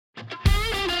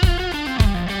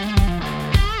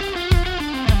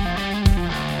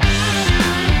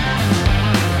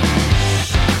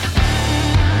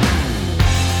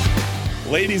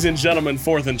Ladies and gentlemen,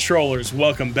 Fourth and Trollers,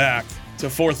 welcome back to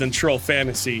Fourth and Troll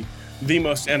Fantasy, the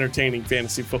most entertaining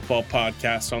fantasy football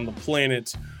podcast on the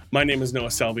planet. My name is Noah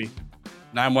Selby.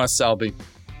 And I'm Wes Selby.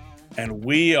 And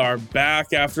we are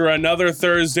back after another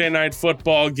Thursday night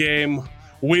football game.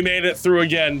 We made it through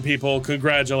again, people.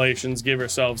 Congratulations. Give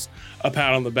yourselves a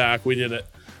pat on the back. We did it.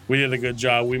 We did a good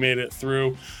job. We made it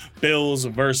through. Bills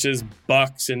versus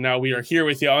Bucks. And now we are here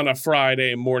with you on a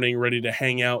Friday morning, ready to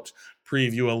hang out,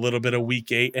 preview a little bit of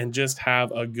week 8, and just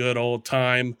have a good old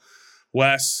time.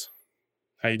 Wes,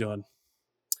 how you doing?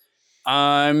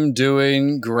 I'm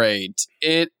doing great.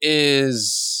 It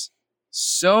is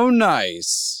so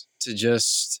nice to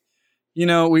just, we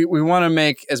want to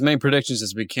make as many predictions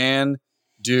as we can.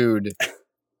 Dude,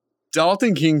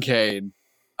 Dalton Kincaid,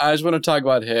 I just want to talk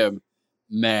about him.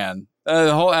 Man,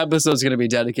 the whole episode is going to be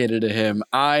dedicated to him.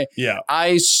 I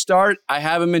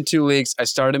have him in 2 leagues. I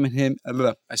started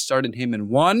him in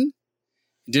one,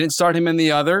 didn't start him in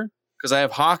the other because I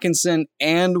have Hawkinson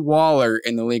and Waller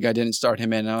in the league I didn't start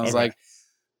him in. And I was like,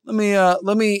 let me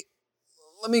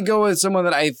go with someone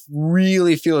that I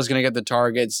really feel is going to get the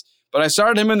targets. But I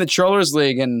started him in the Trollers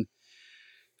League, and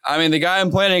I mean, the guy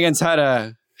I'm playing against had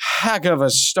a heck of a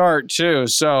start too.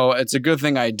 So it's a good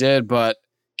thing I did, but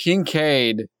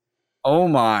Kincaid, oh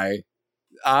my.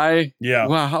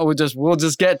 Wow, we'll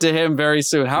just get to him very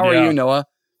soon. How are you, Noah?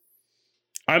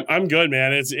 I'm good,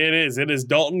 man. It is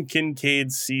Dalton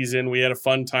Kincaid's season. We had a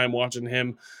fun time watching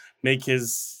him make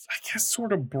his, I guess,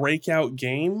 sort of breakout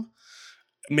game.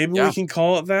 Maybe we can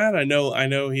call it that. I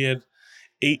know he had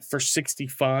 8 for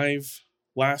 65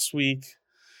 last week.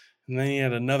 And then he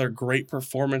had another great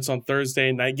performance on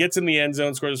Thursday night. Gets in the end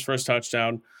zone, scores his first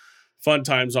touchdown. Fun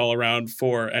times all around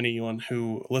for anyone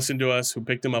who listened to us, who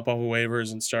picked him up off of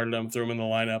waivers and started him, threw him in the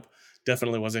lineup.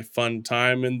 Definitely was a fun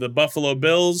time. And the Buffalo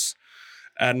Bills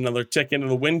add another tick into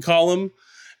the win column.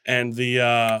 And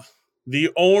the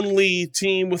only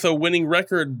team with a winning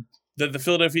record that the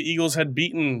Philadelphia Eagles had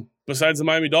beaten besides the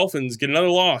Miami Dolphins get another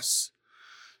loss.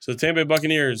 So the Tampa Bay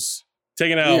Buccaneers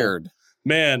taking out. Weird.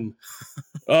 Man.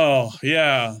 Oh,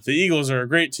 yeah. The Eagles are a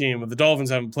great team, but the Dolphins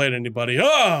haven't played anybody.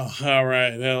 Oh, all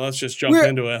right. Now let's just jump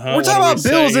into it, huh? We're talking about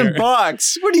Bills and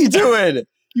Bucks. What are you doing?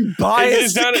 You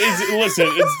biased?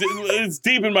 It's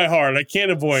deep in my heart. I can't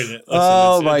avoid it.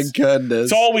 My goodness.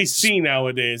 It's all we see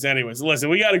nowadays. Anyways, listen,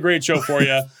 we got a great show for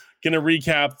you. Going to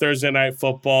recap Thursday Night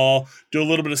Football, do a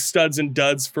little bit of studs and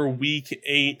duds for Week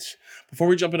 8. Before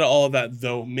we jump into all of that,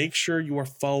 though, make sure you are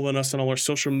following us on all our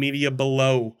social media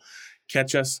below.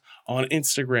 Catch us on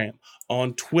Instagram,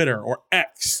 on Twitter or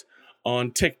X,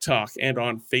 on TikTok, and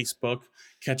on Facebook.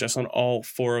 Catch us on all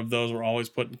 4 of those. We're always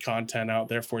putting content out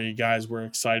there for you guys. We're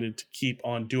excited to keep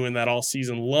on doing that all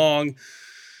season long.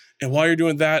 And while you're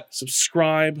doing that,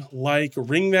 subscribe, like,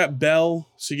 ring that bell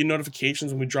so you get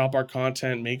notifications when we drop our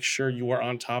content. Make sure you are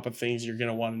on top of things. You're going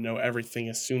to want to know everything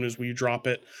as soon as we drop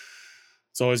it.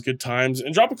 It's always good times.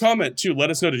 And drop a comment, too. Let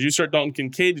us know, did you start Dalton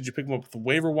Kincaid? Did you pick him up with the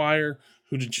waiver wire?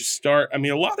 Who did you start? I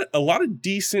mean, a lot of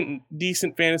decent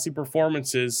fantasy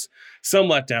performances, some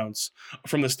letdowns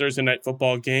from this Thursday night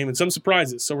football game, and some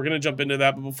surprises. So we're going to jump into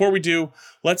that. But before we do,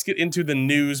 let's get into the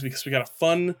news because we got a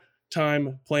fun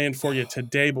time planned for you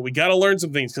today. But we got to learn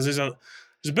some things because there's a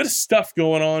bit of stuff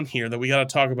going on here that we got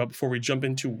to talk about before we jump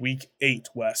into Week 8,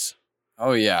 Wes.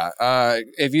 Oh, yeah.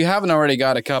 If you haven't already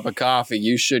got a cup of coffee,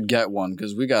 you should get one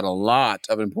because we got a lot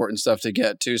of important stuff to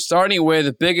get to. Starting with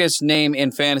the biggest name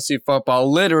in fantasy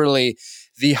football, literally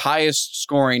the highest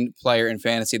scoring player in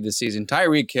fantasy this season.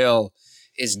 Tyreek Hill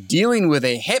is dealing with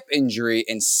a hip injury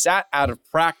and sat out of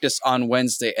practice on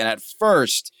Wednesday. And at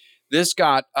first, this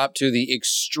got up to the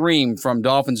extreme from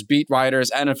Dolphins beat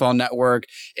writers, NFL Network.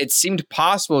 It seemed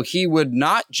possible he would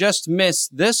not just miss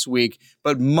this week,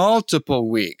 but multiple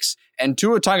weeks. And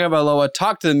Tua Tagovailoa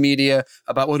talked to the media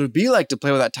about what it would be like to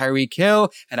play without Tyreek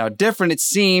Hill and how different it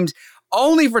seemed,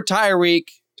 only for Tyreek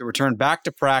to return back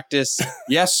to practice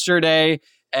yesterday.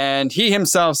 And he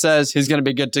himself says he's going to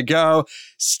be good to go.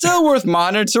 Still worth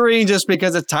monitoring just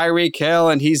because it's Tyreek Hill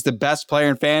and he's the best player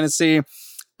in fantasy.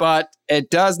 But it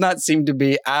does not seem to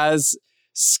be as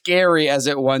scary as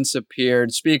it once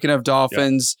appeared. Speaking of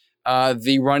Dolphins,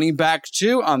 the running back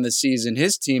too on the season,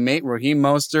 his teammate Raheem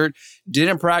Mostert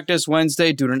didn't practice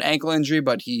Wednesday due to an ankle injury,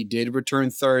 but he did return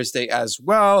Thursday as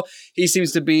well. He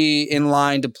seems to be in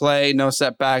line to play, no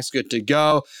setbacks, good to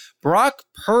go. Brock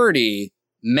Purdy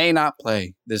may not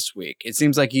play this week. It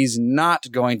seems like he's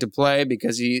not going to play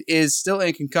because he is still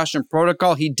in concussion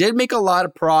protocol. He did make a lot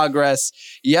of progress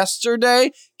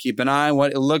yesterday. Keep an eye on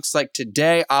what it looks like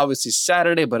today, obviously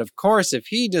Saturday. But of course, if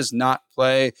he does not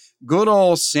play, good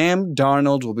old Sam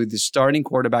Darnold will be the starting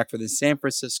quarterback for the San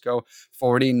Francisco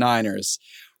 49ers.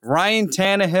 Ryan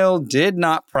Tannehill did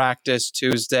not practice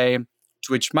Tuesday,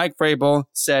 to which Mike Vrabel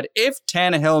said if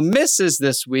Tannehill misses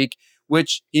this week,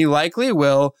 which he likely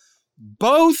will,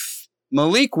 both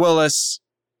Malik Willis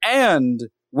and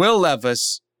Will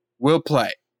Levis will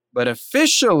play. But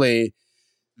officially,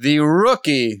 the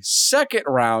rookie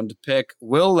second-round pick,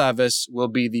 Will Levis, will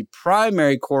be the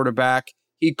primary quarterback.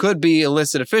 He could be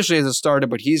listed officially as a starter,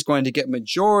 but he's going to get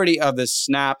majority of the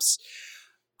snaps.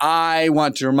 I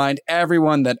want to remind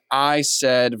everyone that I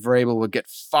said Vrabel would get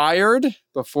fired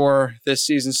before this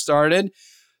season started.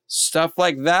 Stuff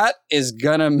like that is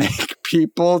going to make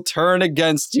people turn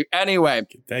against you. Anyway.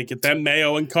 Get that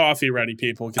mayo and coffee ready,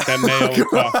 people. Get that mayo and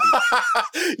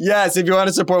coffee. Yes, if you want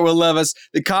to support Will Levis,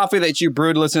 the coffee that you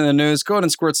brewed listening to the news, go ahead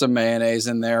and squirt some mayonnaise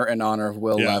in there in honor of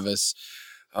Will Levis.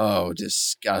 Oh,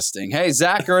 disgusting. Hey,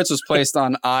 Zach Ertz was placed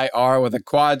on IR with a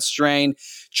quad strain.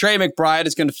 Trey McBride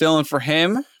is going to fill in for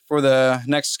him for the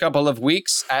next couple of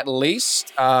weeks at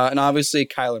least. And obviously,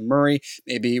 Kyler Murray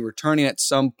may be returning at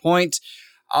some point.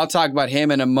 I'll talk about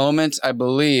him in a moment, I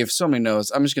believe. So many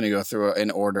notes. I'm just going to go through it in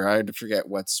order. I forget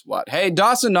what's what. Hey,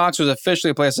 Dawson Knox was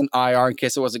officially placed on IR in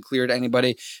case it wasn't clear to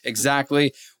anybody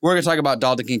exactly. We're going to talk about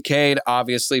Dalton Kincaid,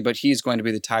 obviously, but he's going to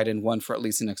be the tight end one for at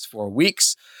least the next 4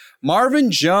 weeks. Marvin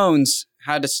Jones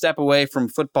had to step away from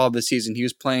football this season. He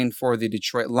was playing for the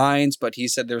Detroit Lions, but he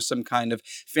said there's some kind of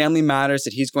family matters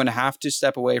that he's going to have to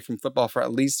step away from football for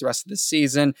at least the rest of the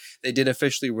season. They did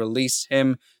officially release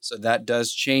him, so that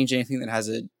does change anything that has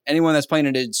anyone that's playing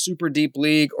in a super deep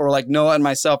league, or like Noah and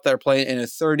myself that are playing in a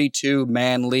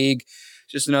 32-man league.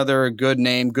 Just another good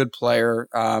name, good player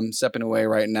stepping away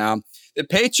right now. The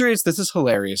Patriots, this is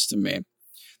hilarious to me.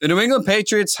 The New England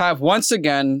Patriots have once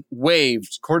again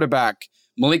waived quarterback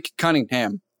Malik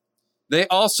Cunningham. They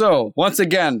also, once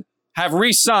again, have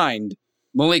re-signed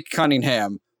Malik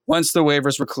Cunningham once the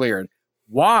waivers were cleared.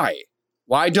 Why?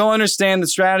 Well, I don't understand the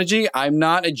strategy. I'm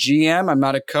not a GM. I'm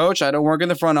not a coach. I don't work in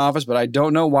the front office, but I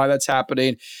don't know why that's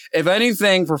happening. If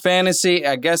anything, for fantasy,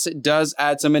 I guess it does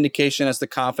add some indication as to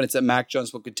confidence that Mac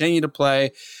Jones will continue to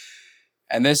play.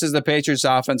 And this is the Patriots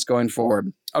offense going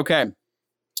forward. Okay.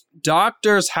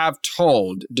 Doctors have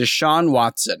told Deshaun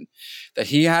Watson that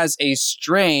he has a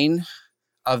strain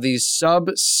of the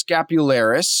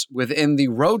subscapularis within the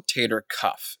rotator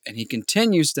cuff, and he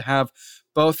continues to have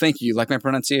both. Thank you. Like my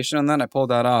pronunciation on that? I pulled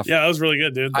that off. Yeah, that was really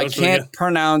good, dude. I can't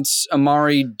pronounce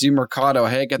Amari DiMercato. I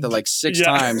had to get that like 6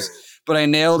 times. But I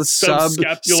nailed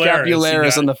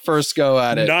subscapularis on the first go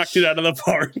at it. Knocked it out of the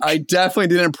park. I definitely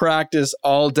didn't practice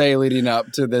all day leading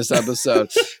up to this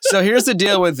episode. So here's the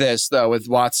deal with this, though, with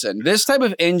Watson. This type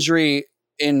of injury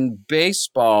in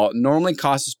baseball normally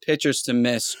causes pitchers to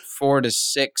miss 4 to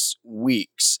 6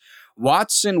 weeks.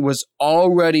 Watson was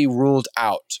already ruled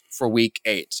out for week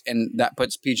 8, and that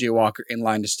puts PJ Walker in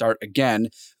line to start again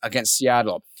against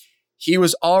Seattle. He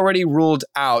was already ruled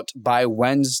out by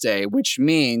Wednesday, which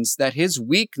means that his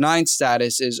week 9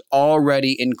 status is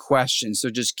already in question. So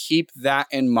just keep that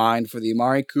in mind for the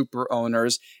Amari Cooper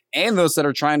owners and those that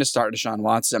are trying to start Deshaun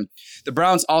Watson. The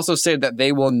Browns also said that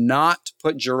they will not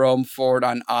put Jerome Ford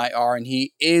on IR, and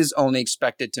he is only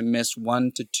expected to miss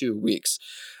 1 to 2 weeks.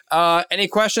 Any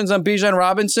questions on Bijan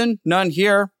Robinson? None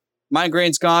here.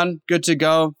 Migraine's gone. Good to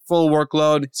go. Full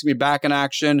workload. He's going to be back in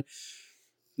action.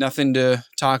 Nothing to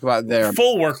talk about there.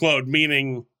 Full workload,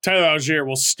 meaning Tyler Algier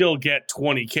will still get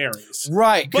 20 carries.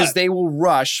 Right, because they will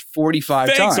rush 45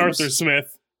 times. Thanks, Arthur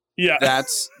Smith. Yeah.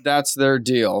 That's their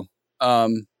deal.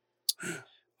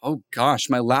 Oh, gosh,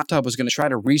 my laptop was going to try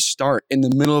to restart in the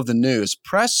middle of the news.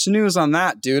 Press snooze on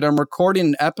that, dude. I'm recording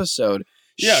an episode.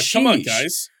 Yeah, Sheesh. Come on,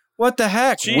 guys. What the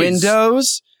heck? Jeez.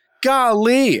 Windows?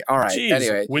 Golly. All right. Jeez.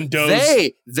 Anyway,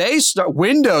 Windows.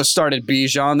 Windows started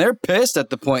Bijan. They're pissed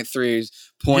at the 0.3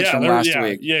 points from last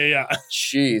week. Yeah.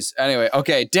 Jeez. Anyway,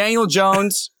 okay. Daniel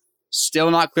Jones,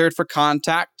 still not cleared for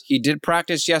contact. He did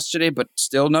practice yesterday, but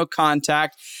still no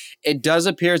contact. It does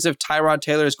appear as if Tyrod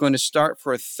Taylor is going to start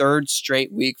for a 3rd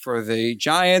straight week for the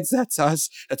Giants. That's us.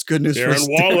 That's good news for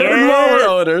Darren Waller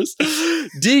owners.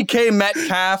 DK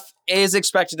Metcalf is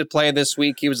expected to play this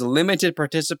week. He was a limited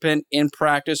participant in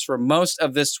practice for most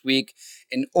of this week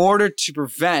in order to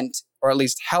prevent, or at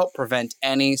least help prevent,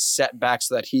 any setbacks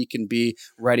so that he can be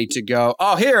ready to go.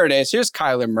 Oh, here it is. Here's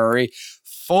Kyler Murray,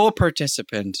 full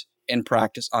participant in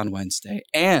practice on Wednesday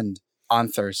and on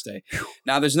Thursday.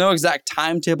 Now, there's no exact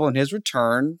timetable in his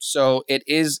return, so it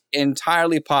is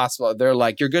entirely possible. They're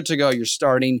like, you're good to go. You're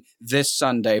starting this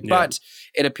Sunday. Yeah. But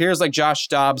it appears like Josh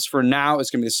Dobbs, for now,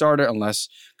 is going to be the starter unless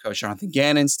Coach Jonathan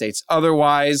Gannon states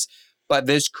otherwise. But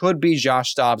this could be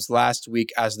Josh Dobbs' last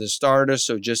week as the starter,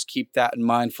 so just keep that in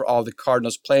mind for all the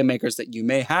Cardinals playmakers that you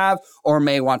may have or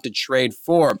may want to trade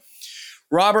for.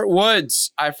 Robert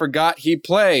Woods, I forgot he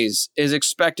plays, is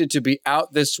expected to be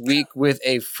out this week with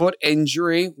a foot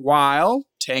injury, while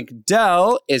Tank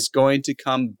Dell is going to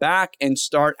come back and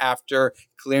start after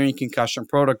clearing concussion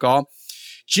protocol.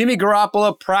 Jimmy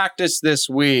Garoppolo practiced this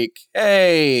week.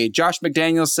 Hey, Josh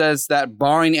McDaniels says that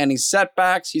barring any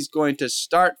setbacks, he's going to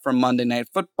start for Monday Night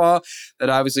Football. That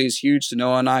obviously is huge to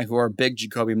Noah and I, who are big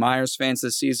Jacoby Myers fans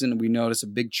this season. We notice a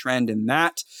big trend in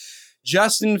that.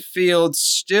 Justin Fields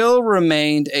still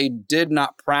remained a did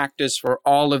not practice for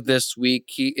all of this week.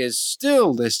 He is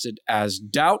still listed as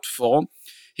doubtful.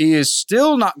 He is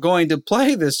still not going to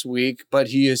play this week, but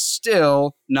he is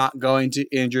still not going to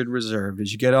injured reserve.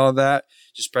 Did you get all that?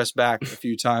 Just press back a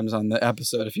few times on the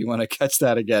episode if you want to catch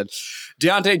that again.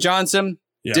 Deontay Johnson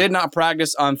did not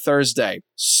practice on Thursday.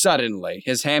 Suddenly,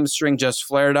 his hamstring just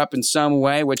flared up in some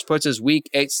way, which puts his Week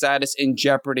 8 status in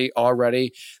jeopardy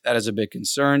already. That is a big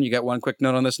concern. You got one quick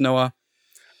note on this, Noah?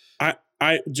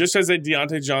 I just as a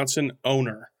Deontay Johnson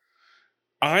owner,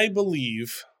 I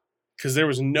believe, because there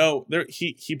was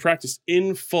he practiced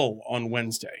in full on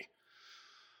Wednesday,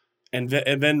 and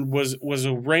then was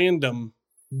a random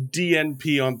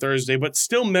DNP on Thursday, but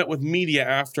still met with media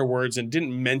afterwards and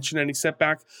didn't mention any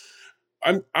setback.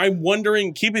 I'm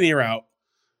wondering, keep an ear out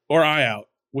or eye out,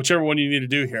 whichever one you need to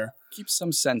do here. Keep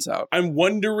some sense out. I'm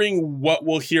wondering what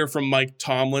we'll hear from Mike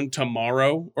Tomlin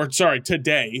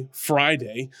today,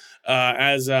 Friday,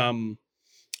 about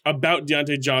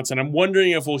Deontay Johnson. I'm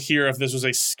wondering if we'll hear if this was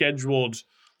a scheduled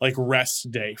rest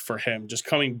day for him, just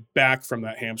coming back from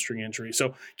that hamstring injury.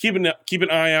 So keep an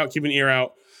eye out, keep an ear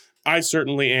out. I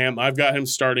certainly am. I've got him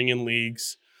starting in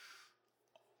leagues.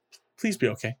 Please be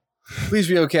okay. Please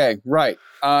be okay. Right.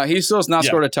 He still has not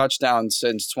scored a touchdown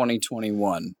since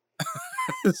 2021.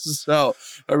 So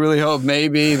I really hope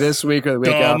maybe this week or the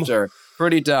week after.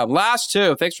 Pretty dumb. Last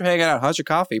two. Thanks for hanging out. How's your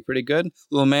coffee? Pretty good? A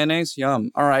little mayonnaise?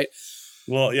 Yum. All right.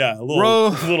 Well, yeah, a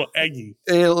little eggy.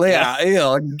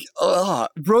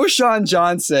 Roshan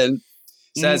Johnson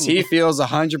says he feels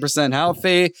 100%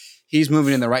 healthy. He's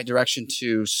moving in the right direction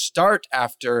to start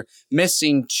after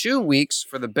missing 2 weeks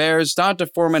for the Bears. D'Onta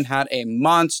Foreman had a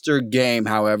monster game,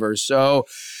 however, so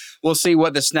we'll see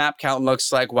what the snap count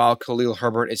looks like while Khalil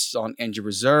Herbert is still on injured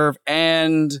reserve.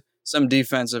 And some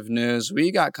defensive news.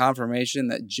 We got confirmation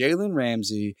that Jalen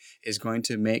Ramsey is going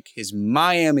to make his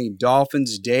Miami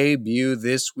Dolphins debut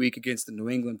this week against the New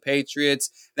England Patriots.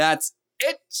 That's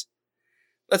it.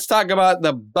 Let's talk about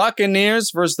the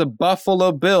Buccaneers versus the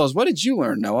Buffalo Bills. What did you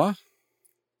learn, Noah?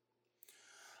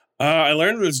 I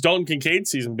learned it was Dalton Kincaid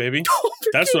season, baby.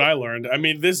 That's what I learned. I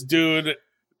mean, this dude,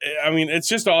 it's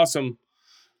just awesome.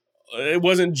 It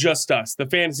wasn't just us, the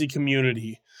fantasy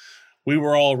community. We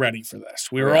were all ready for this.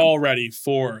 We were all ready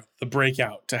for the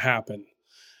breakout to happen.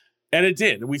 And it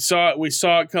did. We saw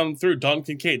it come through. Dalton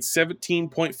Kincaid,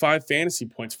 17.5 fantasy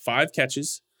points, 5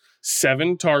 catches,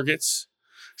 7 targets,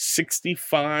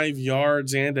 65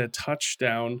 yards and a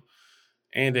touchdown,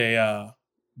 and a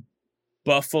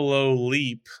Buffalo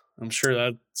leap. I'm sure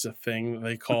that's a thing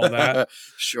they call that.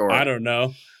 Sure. I don't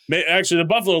know. Actually, the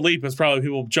Buffalo leap is probably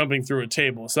people jumping through a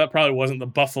table, so that probably wasn't the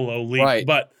Buffalo leap. Right.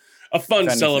 But a fun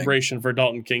celebration for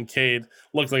Dalton Kincaid.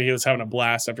 Looked like he was having a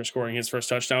blast after scoring his first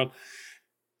touchdown.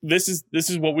 This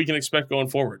is what we can expect going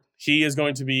forward. He is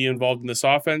going to be involved in this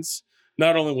offense.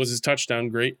 Not only was his touchdown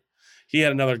great, he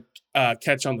had another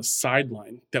catch on the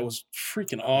sideline that was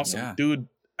freaking awesome. Yeah. Dude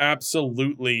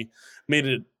absolutely made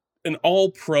it an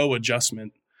all-pro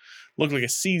adjustment. Looked like a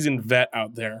seasoned vet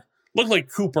out there. Looked like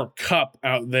Cooper Kupp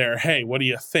out there. Hey, what do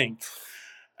you think?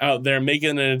 Out there making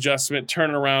an adjustment,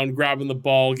 turning around, grabbing the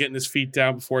ball, getting his feet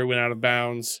down before he went out of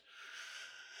bounds.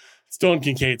 It's Dalton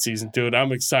Kincaid season, dude.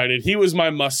 I'm excited. He was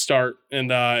my must start, and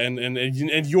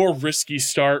your risky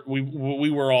start.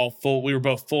 We were all full. We were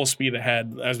both full speed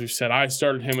ahead, as we've said. I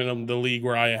started him in the league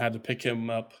where I had to pick him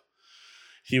up.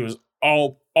 He was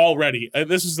already.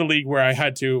 This is the league where I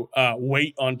had to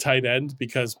wait on tight end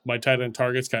because my tight end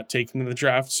targets got taken in the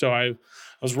draft. So I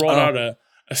was rolling out a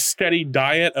steady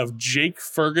diet of Jake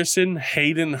Ferguson,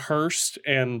 Hayden Hurst,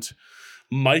 and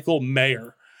Michael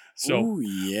Mayer. So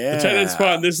the tight end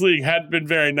spot in this league hadn't been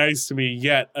very nice to me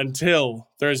yet until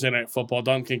Thursday Night Football.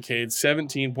 Dalton Kincaid,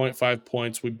 17.5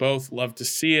 points. We both love to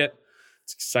see it.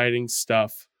 It's exciting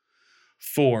stuff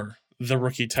for the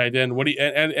rookie tight end. What do you,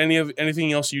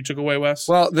 anything else you took away, Wes?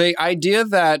 Well, the idea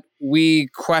that we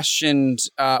questioned,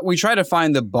 we try to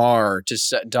find the bar to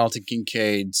set Dalton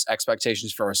Kincaid's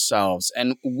expectations for ourselves.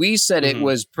 And we said it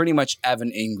was pretty much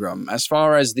Evan Ingram. As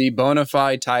far as the bona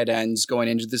fide tight ends going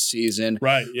into the season,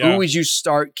 right? Yeah. Who would you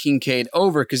start Kincaid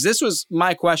over? Because this was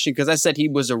my question, because I said he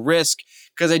was a risk,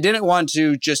 because I didn't want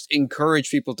to just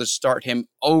encourage people to start him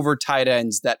over tight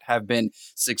ends that have been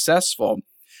successful.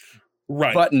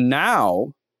 Right. But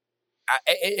now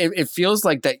it feels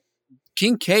like that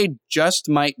Kincaid just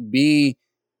might be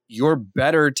your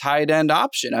better tight end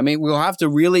option. I mean, we'll have to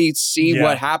really see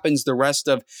what happens the rest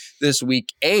of this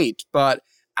week 8. But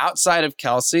outside of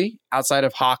Kelsey, outside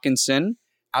of Hawkinson,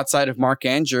 outside of Mark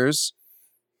Andrews,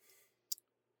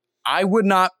 I would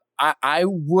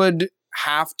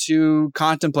have to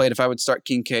contemplate if I would start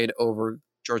Kincaid over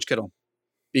George Kittle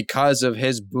because of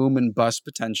his boom and bust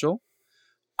potential.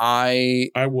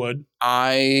 I would.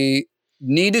 I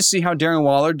need to see how Darren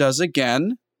Waller does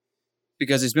again,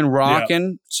 because he's been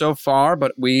rocking so far,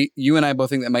 but you and I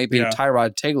both think that might be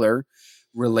Tyrod Taylor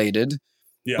related.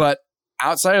 Yeah. But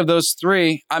outside of those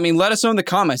 3, I mean, let us know in the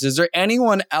comments. Is there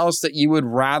anyone else that you would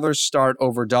rather start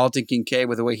over Dalton Kincaid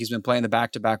with the way he's been playing the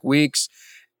back-to-back weeks?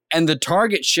 And the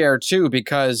target share too,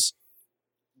 because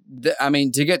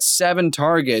to get 7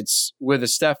 targets with a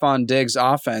Stephon Diggs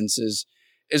offense is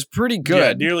pretty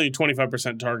good. Yeah, nearly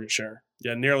 25% target share.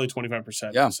 Yeah, nearly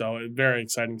 25%. Yeah. So very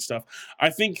exciting stuff. I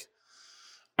think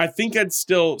I'd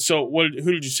still. So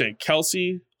who did you say?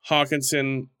 Kelsey,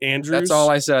 Hawkinson, Andrews. That's all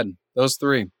I said. Those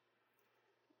 3.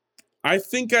 I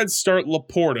think I'd start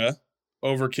Laporta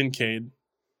over Kincaid.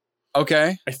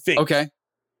 Okay. I think. Okay.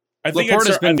 I think I'd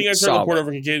start Laporta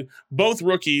over Kincaid. Both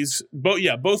rookies,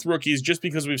 just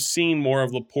because we've seen more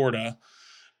of Laporta.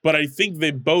 But I think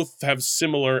they both have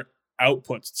similar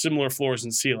outputs, similar floors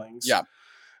and ceilings. Yeah.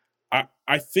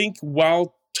 I think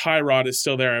while Tyrod is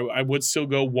still there, I would still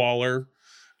go Waller.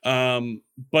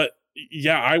 But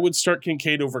yeah, I would start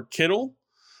Kincaid over Kittle.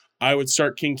 I would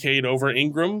start Kincaid over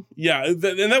Ingram. Yeah, and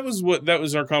that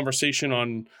was our conversation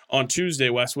on Tuesday,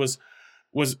 Wes, was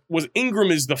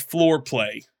Ingram is the floor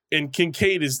play and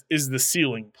Kincaid is the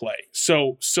ceiling play.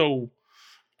 So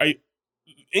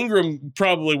Ingram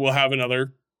probably will have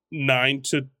another 9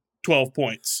 to 12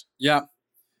 points. Yeah.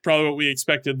 Probably what we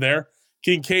expected there.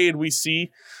 Kincaid, we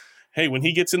see, hey, when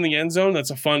he gets in the end zone,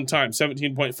 that's a fun time,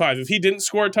 17.5. If he didn't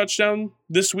score a touchdown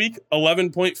this week,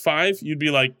 11.5, you'd be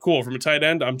like, cool, from a tight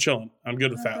end, I'm chilling. I'm good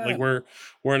with that. Like, we're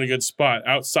in a good spot.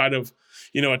 Outside of,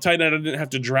 a tight end I didn't have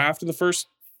to draft in the first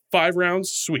 5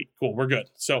 rounds, sweet, cool, we're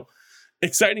good. So,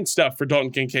 exciting stuff for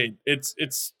Dalton Kincaid.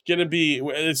 It's going to be,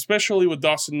 especially with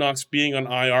Dawson Knox being on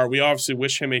IR, we obviously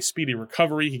wish him a speedy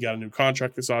recovery. He got a new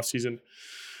contract this offseason.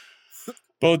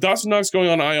 But with Dawson Knox going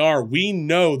on IR, we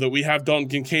know that we have Dalton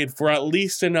Kincaid for at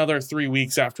least another 3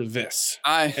 weeks after this.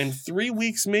 And 3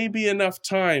 weeks may be enough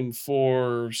time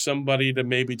for somebody to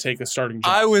maybe take a starting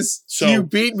job. You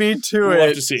beat me to we'll it.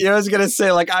 Have to see. I was going to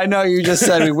say, I know you just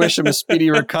said we wish him a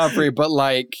speedy recovery, but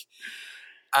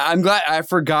I'm glad I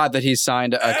forgot that he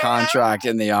signed a contract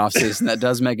in the offseason. That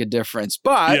does make a difference.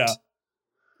 But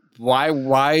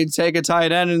why take a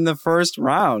tight end in the first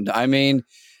round? I mean,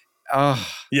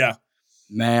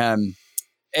 man.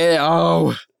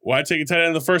 Why take a tight end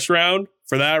in the first round?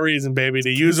 For that reason, baby, to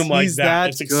use him like that.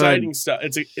 It's exciting stuff.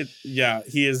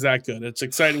 He is that good. It's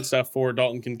exciting stuff for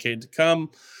Dalton Kincaid to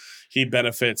come. He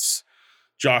benefits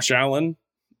Josh Allen.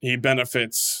 He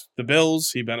benefits the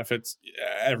Bills. He benefits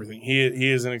everything.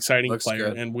 He is an exciting player,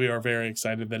 and we are very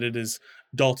excited that it is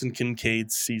Dalton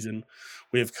Kincaid's season.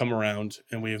 We have come around,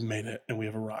 and we have made it, and we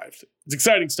have arrived. It's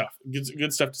exciting stuff.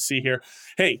 Good stuff to see here.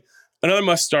 Hey, another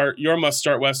must start. Your must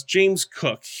start, Wes. James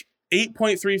Cook,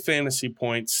 8.3 fantasy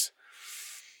points.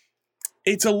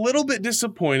 It's a little bit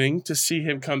disappointing to see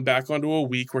him come back onto a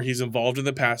week where he's involved in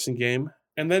the passing game,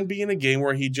 and then be in a game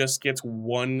where he just gets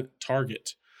 1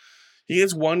 target. He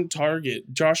gets 1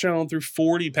 target. Josh Allen threw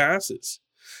 40 passes,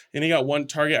 and he got 1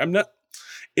 target.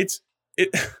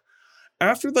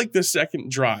 After the second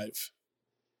drive,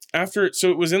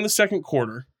 so it was in the second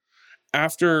quarter,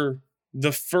 after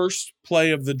the first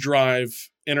play of the drive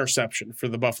interception for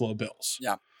the Buffalo Bills.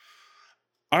 Yeah.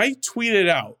 I tweeted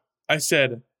out, I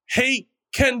said, hey,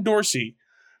 Ken Dorsey,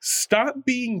 stop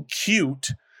being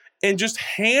cute and just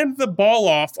hand the ball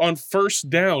off on first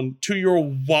down to your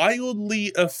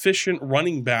wildly efficient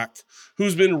running back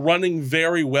who's been running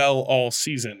very well all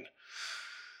season.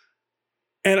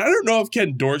 And I don't know if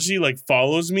Ken Dorsey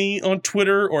follows me on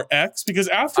Twitter or X, because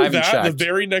after that, the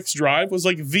very next drive was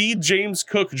the James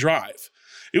Cook drive.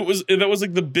 That was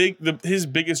like his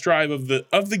biggest drive of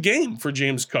the game for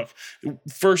James Cook.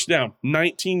 First down,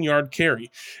 19-yard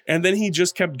carry. And then he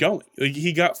just kept going. Like,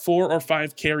 he got 4 or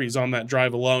 5 carries on that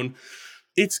drive alone.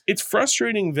 It's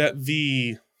frustrating that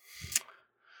the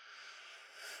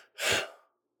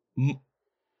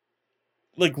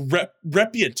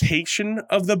reputation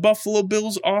of the Buffalo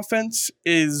Bills offense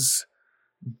is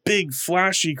big,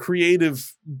 flashy,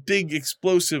 creative, big,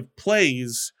 explosive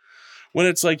plays, when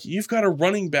it's like you've got a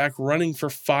running back running for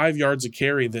 5 yards a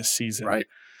carry this season. Right.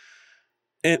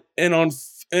 And on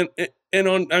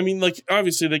I mean, like,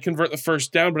 obviously they convert the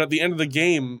first down, but at the end of the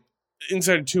game,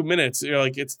 inside of 2 minutes, you're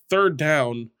like, it's third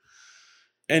down,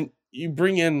 and you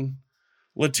bring in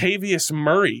Latavius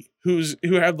Murray, who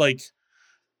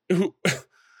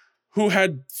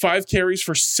had 5 carries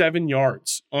for 7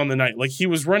 yards on the night. Like, he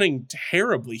was running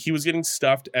terribly. He was getting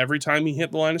stuffed every time he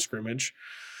hit the line of scrimmage.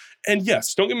 And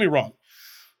yes, don't get me wrong,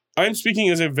 I'm speaking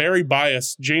as a very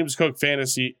biased James Cook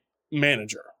fantasy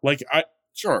manager. Like,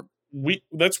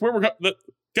 that's where we're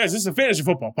guys. This is a fantasy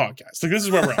football podcast. Like, this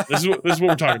is where we're at. This is what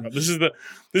we're talking about. This is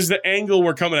the angle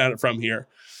we're coming at it from here.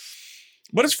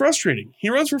 But it's frustrating. He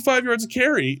runs for 5 yards a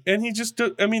carry, and he just,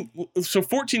 so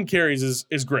 14 carries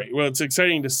is great. Well, it's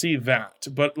exciting to see that.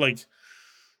 But, like,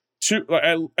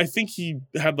 I think he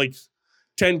had, like,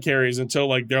 10 carries until,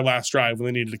 like, their last drive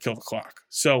when they needed to kill the clock.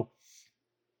 So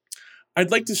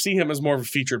I'd like to see him as more of a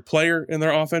featured player in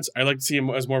their offense. I'd like to see him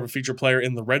as more of a featured player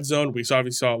in the red zone. We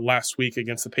obviously saw last week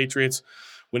against the Patriots.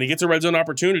 When he gets a red zone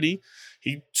opportunity,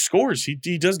 he scores. He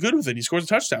does good with it. He scores a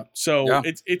touchdown. So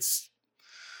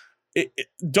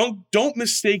don't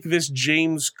mistake this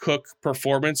James Cook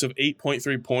performance of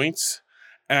 8.3 points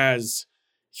as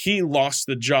he lost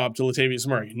the job to Latavius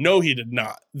Murray. No, he did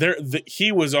not.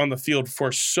 He was on the field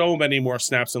for so many more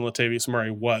snaps than Latavius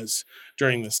Murray was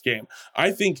during this game.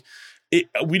 I think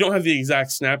we don't have the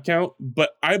exact snap count,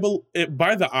 but by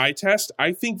the eye test,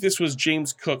 I think this was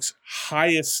James Cook's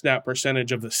highest snap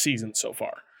percentage of the season so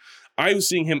far. I was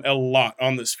seeing him a lot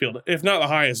on this field, if not the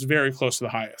highest, very close to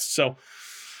the highest. So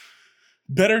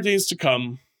better days to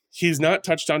come. He's not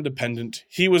touchdown dependent.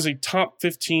 He was a top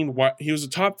 15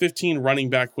 running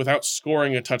back without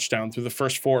scoring a touchdown through the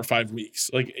first 4 or 5 weeks.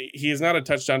 Like, he is not a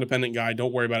touchdown dependent guy.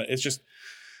 Don't worry about it. It's just,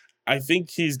 I think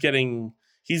he's getting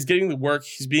the work.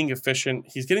 He's being efficient.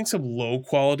 He's getting some low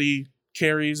quality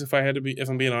carries. If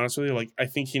I'm being honest with you, like, I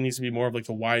think he needs to be more of like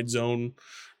a wide zone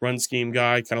run scheme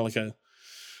guy, kind of like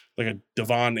a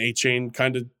Devon A-Chain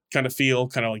kind of feel,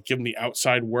 kind of like give him the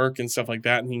outside work and stuff like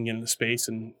that, and he can get into space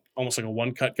and almost like a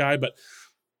one-cut guy. But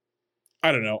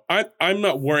I don't know. I'm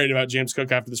not worried about James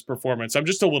Cook after this performance. I'm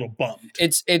just a little bummed.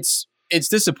 It's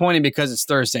disappointing because it's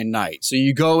Thursday night. So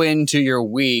you go into your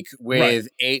week with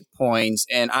 8 points,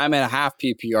 and I'm in a half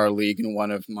PPR league in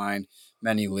one of mine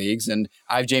many leagues, and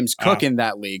I have James Cook in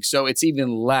that league. So it's even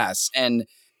less. And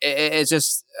it's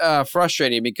just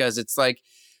frustrating because it's like,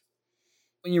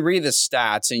 when you read the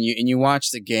stats and you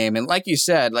watch the game, and like you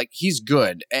said, like, he's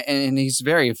good and he's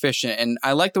very efficient. And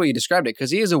I like the way you described it, because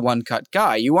he is a one-cut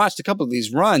guy. You watched a couple of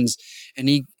these runs, and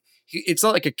it's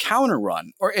not like a counter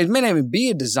run, or it may not even be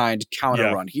a designed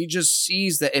counter run. He just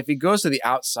sees that if he goes to the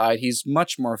outside, he's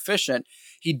much more efficient.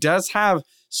 He does have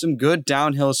some good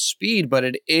downhill speed, but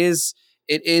it is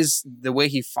the way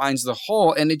he finds the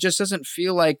hole, and it just doesn't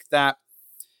feel like that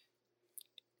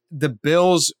the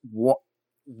Bills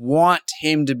want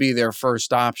him to be their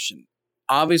first option.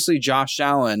 Obviously, Josh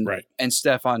Allen and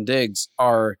Stephon Diggs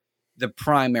are the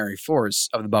primary force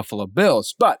of the Buffalo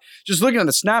Bills. But just looking at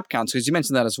the snap counts, because you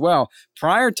mentioned that as well,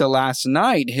 prior to last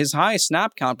night, his highest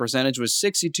snap count percentage was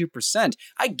 62%.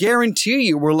 I guarantee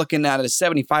you we're looking at a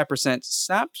 75%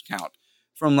 snap count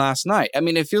from last night. I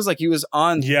mean, it feels like he was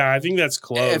on... Yeah, I think that's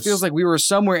close. It feels like we were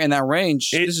somewhere in that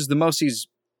range. This is the most he's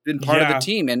been part of the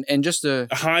team. And just the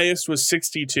highest was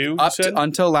 62,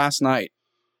 until last night.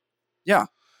 Yeah.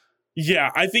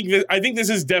 Yeah, I think this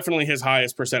is definitely his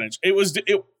highest percentage.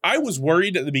 I was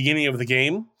worried at the beginning of the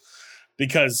game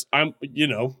because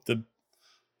the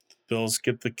Bills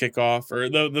get the kickoff, or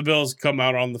the Bills come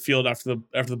out on the field after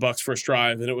the Bucs first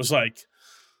drive, and it was like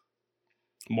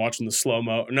I'm watching the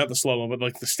slow-mo, not the slow-mo, but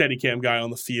like the Steadicam guy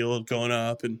on the field going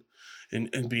up and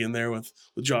being there with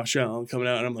Josh Allen coming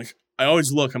out, and I'm like, I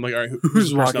always look, I'm like, all right,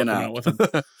 who's walking out with him?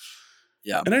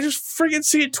 Yeah. And I just freaking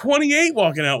see 28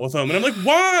 walking out with him. And I'm like,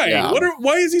 why? Yeah.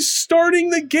 Why is he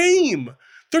starting the game?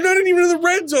 They're not even in the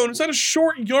red zone. It's not a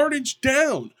short yardage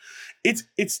down.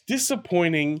 It's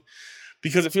disappointing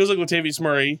because it feels like Latavius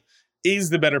Murray is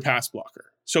the better pass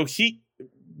blocker. So he,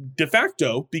 de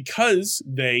facto, because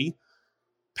they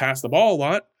pass the ball a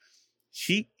lot,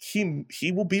 he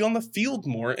will be on the field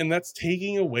more, and that's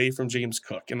taking away from James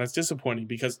Cook, and that's disappointing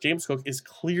because James Cook is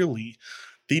clearly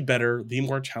the better, the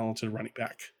more talented running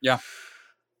back. Yeah.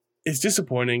 It's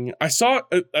disappointing. I saw.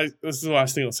 This is the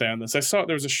last thing I'll say on this. I saw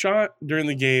there was a shot during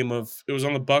the game of it was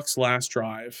on the Bucs' last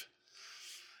drive,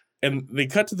 and they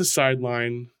cut to the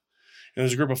sideline, and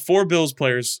there's a group of 4 Bills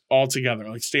players all together,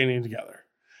 like standing together,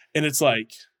 and it's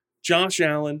like Josh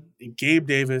Allen and Gabe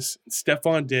Davis and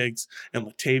Stephon Diggs and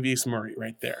Latavius Murray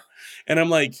right there, and I'm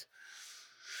like,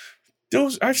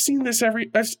 I've seen this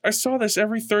I saw this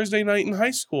every Thursday night in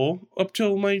high school up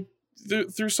till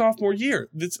through sophomore year.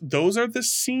 Those are the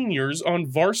seniors on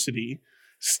varsity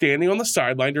standing on the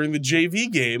sideline during the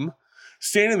JV game,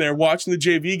 standing there watching the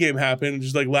JV game happen and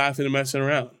just like laughing and messing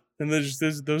around. And those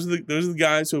are the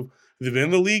guys who've been in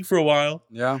the league for a while.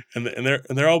 Yeah. And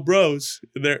they're all bros.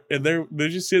 They're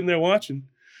just sitting there watching.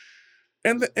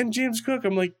 And James Cook,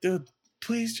 I'm like, dude,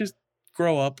 please just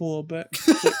grow up a little bit.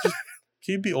 Just,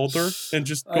 can you be older and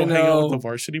just go hang out with the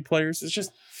varsity players?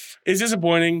 It's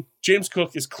disappointing. James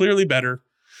Cook is clearly better.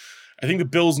 I think the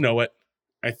Bills know it.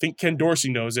 I think Ken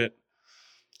Dorsey knows it.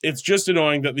 It's just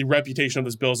annoying that the reputation of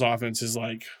this Bills offense is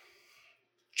like,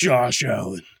 Josh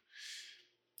Allen,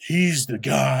 he's the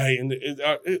guy. And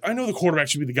I know the quarterback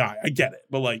should be the guy. I get it.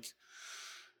 But, like,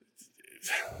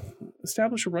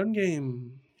 establish a run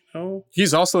game.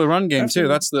 He's also the run game, too.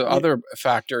 That's the other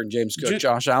factor in James Cook.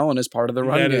 Josh Allen is part of the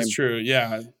run game. That is true,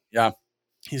 yeah. Yeah.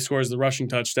 He scores the rushing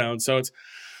touchdown. So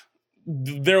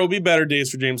there will be better days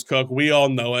for James Cook. We all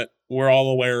know it. We're all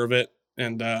aware of it.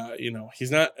 And, he's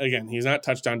not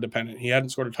touchdown dependent. He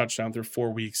hadn't scored a touchdown through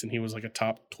 4 weeks, and he was like a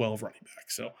top 12 running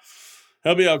back. So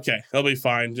he'll be okay. He'll be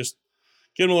fine. Just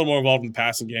get him a little more involved in the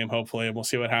passing game, hopefully, and we'll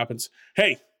see what happens.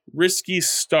 Hey, risky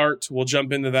start. We'll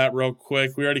jump into that real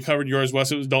quick. We already covered yours,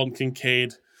 Wes. It was Dalton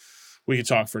Kincaid. We could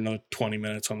talk for another 20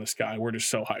 minutes on this guy. We're just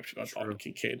so hyped about Dalton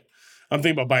Kincaid. I'm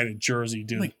thinking about buying a jersey,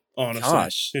 dude. Honestly.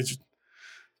 Gosh. It's just,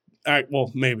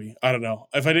 maybe. I don't know.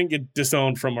 If I didn't get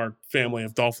disowned from our family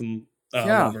of Dolphin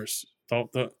lovers,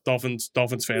 Dolphins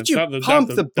fans. Pump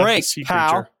the brakes,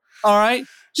 pal. All right?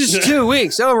 Just 2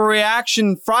 weeks.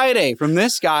 Overreaction Friday from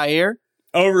this guy here.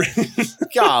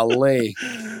 Golly.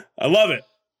 I love it.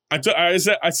 I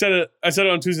said it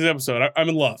on Tuesday's episode. I'm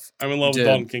in love. I'm in love with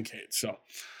Dalton Kincaid. So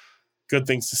good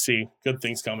things to see. Good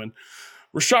things coming.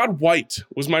 Rachaad White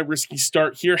was my risky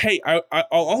start here. Hey, I'll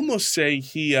almost say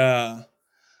he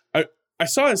I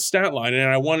saw his stat line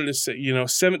and I wanted to say,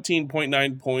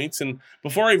 17.9 points. And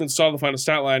before I even saw the final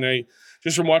stat line,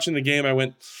 just from watching the game,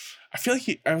 I think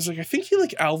he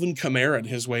like Alvin Kamara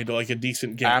his way to like a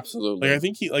decent game. Absolutely. I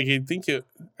think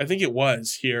it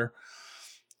was here.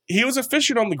 He was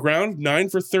efficient on the ground, 9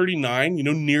 for 39,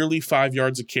 nearly 5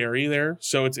 yards a carry there.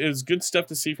 So it was good stuff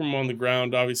to see from him on the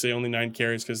ground. Obviously only 9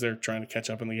 carries because they're trying to catch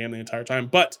up in the game the entire time.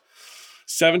 But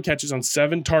 7 catches on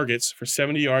 7 targets for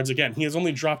 70 yards. Again, he has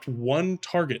only dropped 1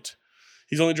 target.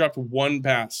 He's only dropped 1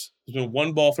 pass. There's been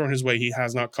 1 ball thrown his way he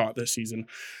has not caught this season.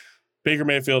 Baker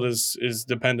Mayfield is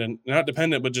not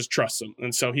dependent, but just trusts him.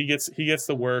 And so he gets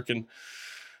the work. And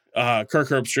Kirk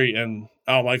Herbstreit and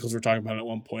Al Michaels were talking about it at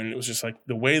one point, and it was just like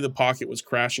the way the pocket was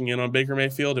crashing in on Baker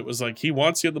Mayfield. It was like he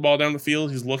wants to get the ball down the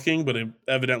field. He's looking, but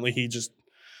evidently he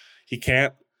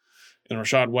can't. And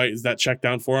Rachaad White is that check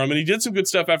down for him. And he did some good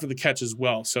stuff after the catch as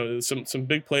well. So some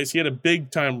big plays. He had a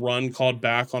big time run called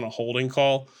back on a holding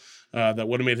call that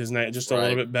would have made his night just a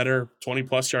little bit better.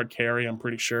 20-plus yard carry, I'm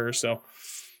pretty sure. So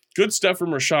good stuff from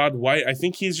Rachaad White. I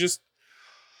think he's just –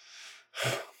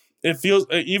 it feels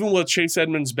 – even with Chase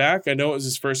Edmonds back, I know it was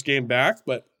his first game back,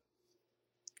 but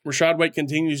Rachaad White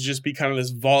continues to just be kind of this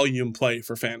volume play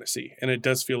for fantasy. And it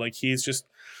does feel like he's just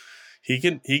 – he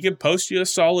can post you a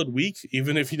solid week,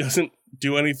 even if he doesn't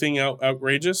do anything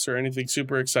outrageous or anything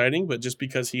super exciting. But just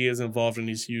because he is involved and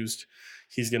he's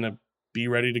going to be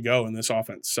ready to go in this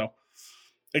offense. So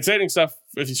exciting stuff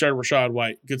if you started Rachaad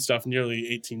White. Good stuff. Nearly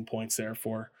 18 points there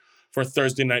for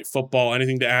Thursday night football.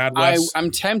 Anything to add, Wes?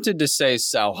 I'm tempted to say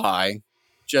sell high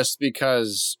just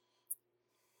because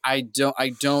I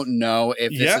don't know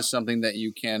if this is something that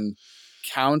you can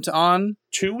count on.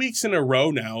 2 weeks in a row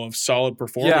now of solid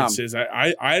performances.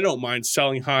 Yeah. I don't mind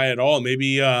selling high at all.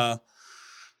 Maybe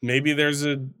there's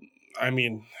a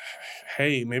Devon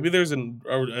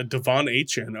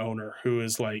Achane owner who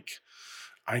is like,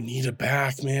 I need a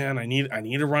back, man. I need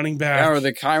a running back. Yeah, or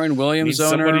the Kyron Williams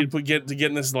owner. Somebody to get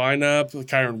in this lineup.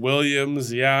 Kyron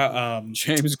Williams, yeah.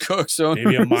 James Cook's owner.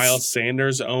 Maybe a Miles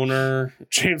Sanders owner.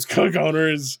 James Cook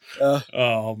owners.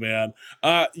 Oh man.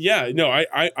 I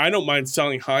don't mind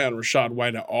selling high on Rachaad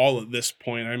White at all at this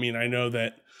point. I mean, I know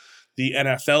that The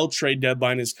NFL trade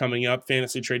deadline is coming up.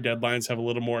 Fantasy trade deadlines have a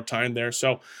little more time there.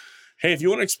 So, hey, if you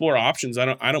want to explore options, I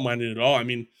don't mind it at all. I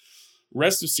mean,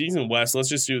 rest of season, Wes, let's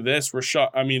just do this. Let's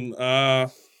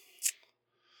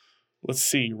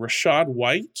see, Rashad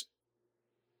White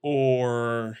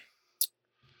or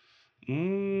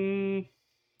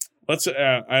let's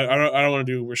I don't want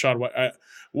to do Rashad White.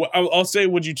 I'll say,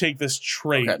 would you take this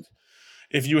trade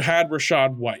if you had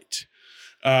Rashad White?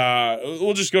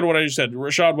 We'll just go to what I just said.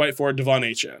 Rashad White for Devon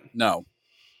Achane. No.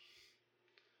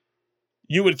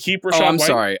 You would keep Rashad White? I'm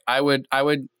sorry. I want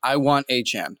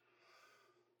Achane.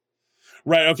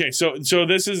 Right. Okay. So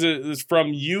this is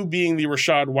from you being the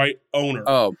Rashad White owner.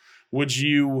 Oh. Would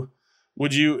you,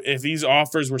 if these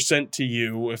offers were sent to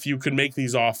you, if you could make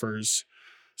these offers,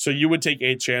 so you would take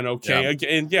Achane, okay? Yeah.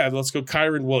 And yeah, let's go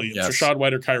Kyron Williams. Yes. Rashad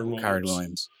White or Kyron Williams? Kyron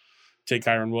Williams. Take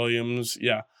Kyron Williams.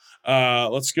 Yeah.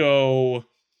 Let's go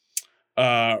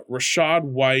Rashad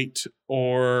White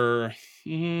or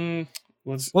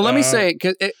let me say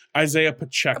Isaiah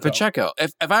Pacheco. Pacheco.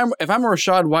 If I'm a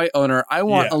Rashad White owner, I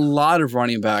want a lot of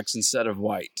running backs instead of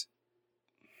White.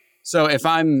 So if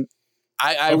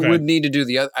I would need to do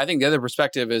the other. I think the other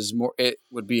perspective is more. It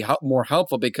would be more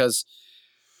helpful because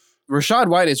Rashad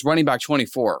White is running back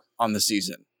 24 on the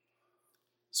season.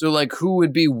 So like, who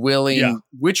would be willing? Yeah.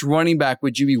 Which running back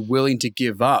would you be willing to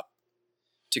give up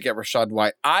to get Rashad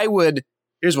White?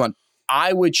 Here's one.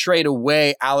 I would trade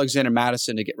away Alexander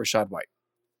Mattison to get Rashad White.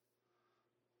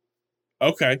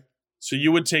 Okay. So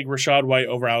you would take Rashad White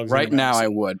over Alexander Right now I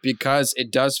would, because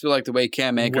it does feel like the way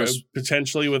Cam Akers...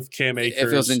 Potentially with Cam Akers. It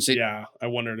feels insane. Yeah, I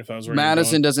wondered if I was right.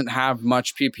 Madison doesn't have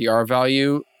much PPR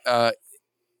value, and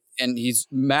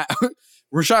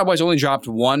Rashad White's only dropped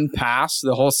one pass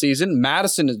the whole season.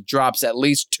 Madison drops at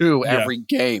least 2 every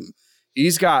game.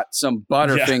 He's got some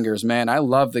butterfingers, man. I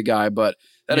love the guy, but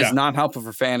that is not helpful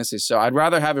for fantasy. So I'd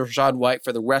rather have Rashad White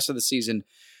for the rest of the season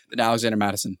than Alexander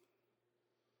Mattison.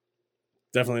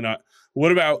 Definitely not.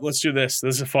 What about, let's do this.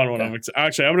 This is a fun one. Okay.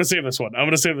 Actually, I'm going to save this one. I'm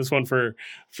going to save this one for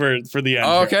the end.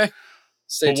 Oh, okay.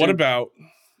 But what about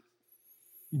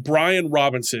Brian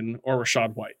Robinson or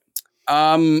Rashad White?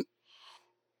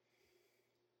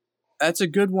 That's a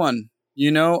good one.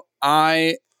 You know,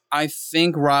 I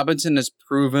think Robinson has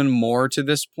proven more to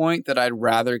this point that I'd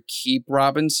rather keep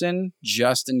Robinson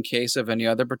just in case of any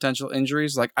other potential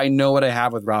injuries. Like, I know what I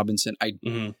have with Robinson.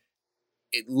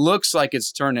 It looks like it's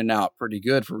turning out pretty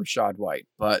good for Rashad White,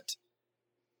 but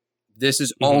this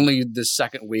is only the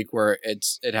second week where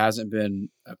it hasn't been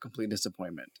a complete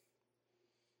disappointment.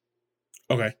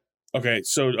 Okay.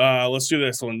 So let's do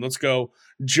this one. Let's go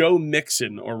Joe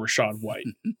Mixon or Rashad White.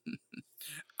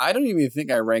 I don't even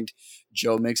think I ranked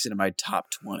Joe Mixon in my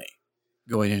top 20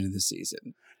 going into the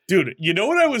season. Dude, you know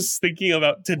what I was thinking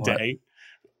about today?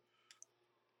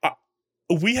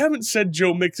 We haven't said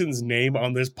Joe Mixon's name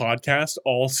on this podcast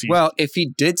all season. Well, if he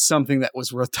did something that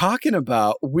was worth talking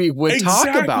about, we would talk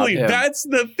about him. That's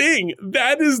the thing.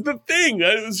 That is the thing.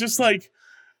 I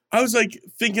was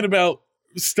thinking about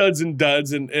studs and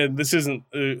duds, and this isn't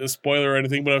a spoiler or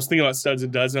anything, but I was thinking about studs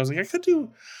and duds, and I was like, I could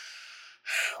do.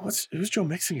 Who's Joe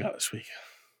Mixon got this week?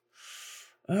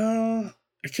 Joe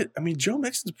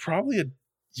Mixon's probably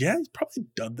he's probably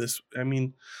done this. I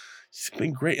mean, he's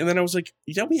been great. And then I was like,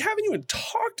 we haven't even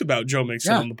talked about Joe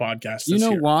Mixon on the podcast. You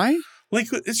know why? Like,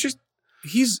 it's just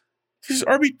he's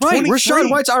RB23. Right,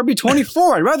 Rashad White's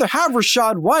RB24. I'd rather have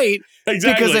Rashad White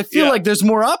because I feel like there's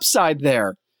more upside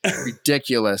there.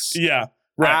 Ridiculous. Yeah.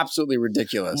 Right. Absolutely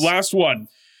ridiculous. Last one.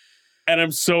 And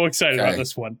I'm so excited about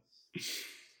this one.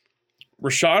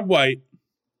 Rashad White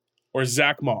or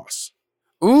Zach Moss?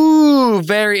 Ooh,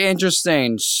 very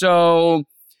interesting. So,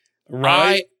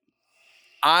 right.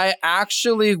 I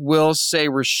actually will say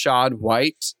Rashad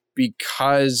White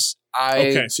because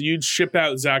Okay, so you'd ship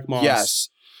out Zach Moss. Yes.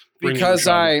 Because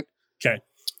Okay.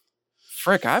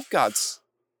 Frick, I've got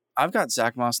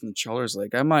Zach Moss in the Chillers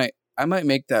League. I might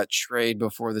make that trade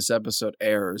before this episode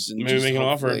airs and maybe make an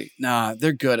offer. Nah,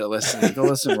 they're good at listening. They'll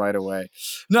listen right away.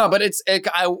 No, but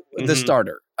the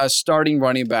starter, a starting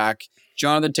running back.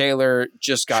 Jonathan Taylor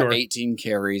just got 18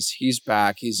 carries. He's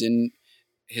back. He's in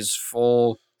his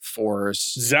full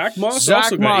force. Zach Moss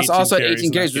also had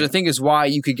 18 carries, which I think is why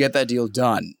you could get that deal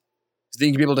done. I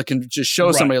think you'd be able to just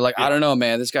show somebody I don't know,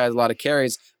 man, this guy has a lot of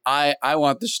carries. I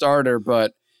want the starter,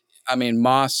 but I mean,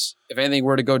 Moss, if anything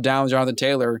were to go down with Jonathan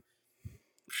Taylor,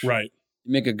 right,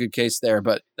 you make a good case there.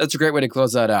 But that's a great way to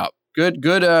close that out. Good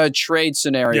trade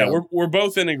scenario. Yeah, we're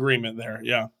both in agreement there.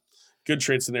 Yeah, good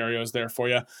trade scenarios there for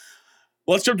you.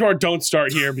 Let's jump to our don't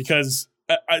start here because,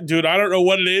 dude, I don't know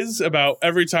what it is about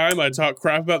every time I talk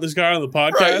crap about this guy on the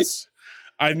podcast.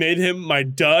 Right. I made him my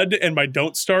dud and my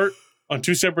don't start on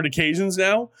 2 separate occasions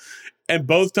now. And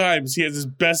both times he has his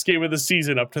best game of the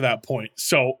season up to that point.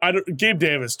 So Gabe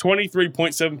Davis,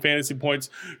 23.7 fantasy points.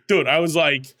 Dude, I was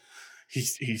like,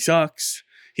 he sucks.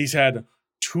 He's had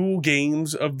 2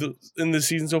 games in the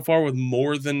season so far with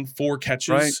more than 4 catches.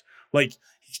 Right. Like,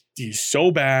 he's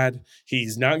so bad.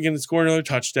 He's not going to score another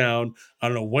touchdown. I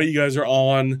don't know what you guys are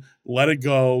on. Let it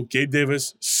go. Gabe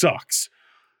Davis sucks.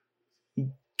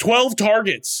 12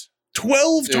 targets.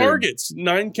 12 targets.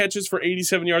 9 catches for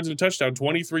 87 yards and a touchdown.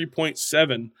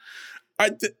 23.7.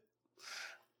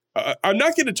 I'm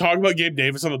not going to talk about Gabe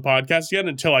Davis on the podcast yet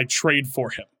until I trade for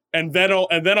him. And then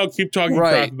I'll keep talking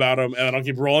crap about him, and then I'll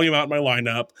keep rolling him out in my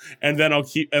lineup, and then I'll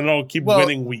keep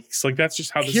winning weeks. Like, that's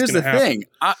just how this is going to happen. Here's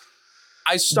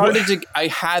the thing. I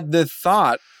had the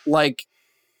thought like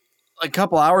a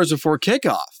couple hours before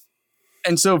kickoff.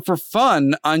 And so for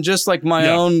fun on just like my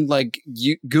own like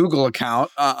Google account,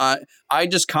 I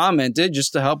just commented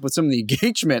just to help with some of the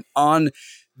engagement on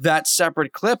that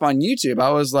separate clip on YouTube.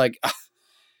 I was like,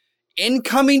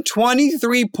 incoming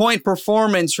 23-point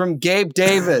performance from Gabe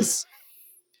Davis.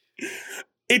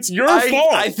 It's your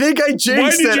fault. I think I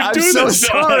jinxed it. I'm so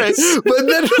sorry. But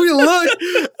then we look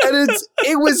and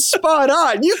it was spot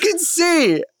on. You can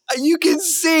see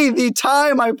the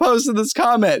time I posted this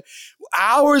comment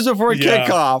hours before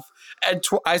kickoff. And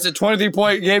I said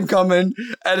 23-point game coming,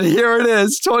 and here it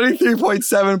is,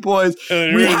 23.7 points.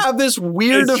 We have this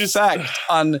weird effect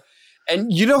on,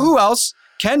 and you know who else?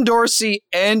 Ken Dorsey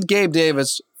and Gabe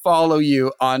Davis follow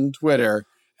you on Twitter,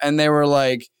 and they were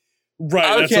like,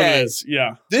 right, okay, that's what it is.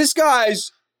 Yeah. This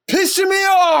guy's pissing me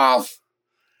off.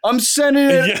 I'm sending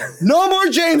it. Yeah. No more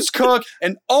James Cook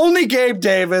and only Gabe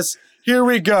Davis. Here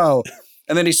we go.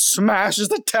 And then he smashes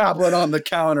the tablet on the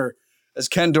counter as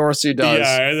Ken Dorsey does.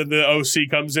 Yeah, and then the OC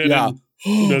comes in and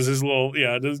does his little,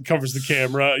 covers the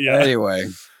camera. Yeah. Anyway.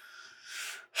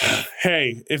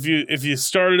 Hey, if you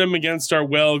started him against our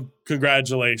will,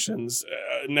 congratulations.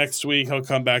 Next week, he'll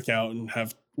come back out and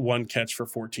have 1 catch for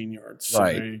 14 yards. So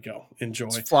there you go. Enjoy.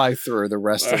 Let's fly through the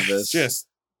rest of this. Just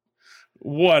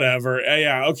whatever.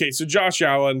 Yeah. Okay. So Josh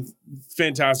Allen,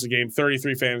 fantastic game.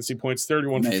 33 fantasy points,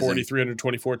 31 for 40,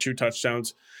 324, 2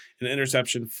 touchdowns, an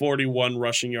interception, 41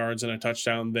 rushing yards, and a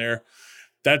touchdown there.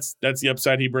 That's the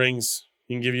upside he brings.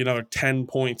 He can give you another 10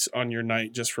 points on your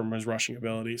night just from his rushing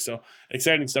ability. So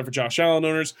exciting stuff for Josh Allen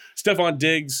owners. Stephon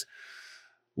Diggs,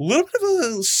 a little bit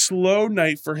of a slow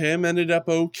night for him. Ended up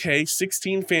okay.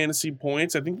 16 fantasy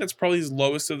points. I think that's probably his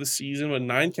lowest of the season with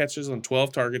 9 catches on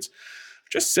 12 targets,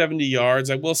 just 70 yards.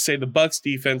 I will say the Bucs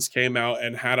defense came out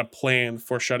and had a plan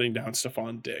for shutting down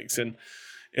Stephon Diggs. And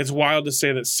it's wild to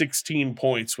say that 16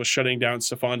 points was shutting down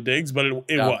Stephon Diggs, but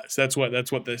it was. That's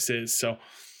what this is. So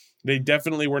they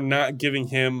definitely were not giving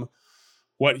him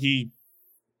what he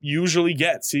usually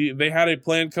gets. They had a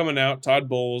plan coming out. Todd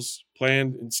Bowles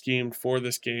planned and schemed for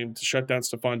this game to shut down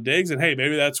Stephon Diggs. And hey,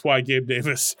 maybe that's why Gabe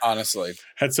Davis honestly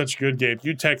had such a good game.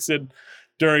 You texted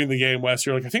during the game, Wes,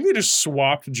 you're like, I think they just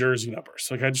swapped jersey numbers.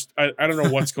 Like, I don't know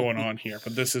what's going on here,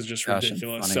 but this is just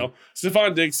ridiculous. So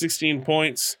Stephon Diggs, 16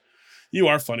 points. You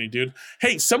are funny, dude.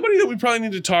 Hey, somebody that we probably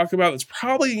need to talk about that's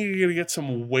probably going to get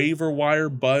some waiver wire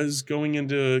buzz going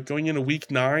into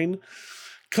week 9.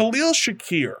 Khalil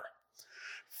Shakir,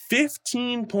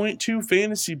 15.2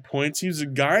 fantasy points. He was a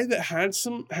guy that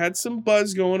had some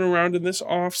buzz going around in this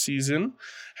offseason,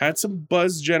 had some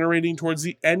buzz generating towards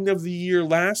the end of the year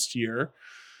last year.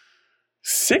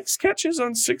 6 catches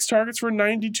on 6 targets for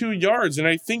 92 yards. And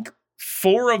I think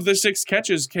 4 of the 6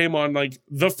 catches came on like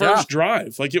the first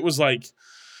drive. Like, it was like,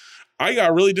 I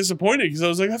got really disappointed because I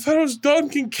was like, I thought it was Dalton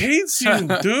Kincaid season,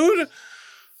 dude.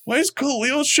 Why is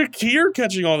Khalil Shakir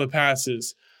catching all the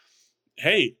passes?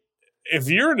 Hey, if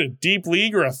you're in a deep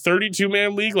league or a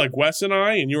 32-man league like Wes and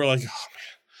I, and you were like,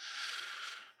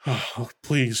 oh man,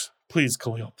 please,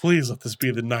 Khalil, please let this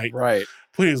be the night. Right.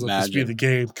 Please let this be the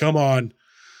game. Come on.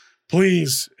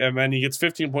 Please. And then he gets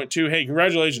 15.2. Hey,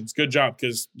 congratulations. Good job,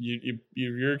 because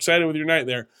you're excited with your night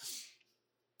there.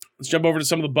 Let's jump over to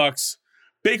some of the Bucs.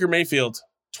 Baker Mayfield,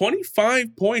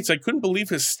 25 points. I couldn't believe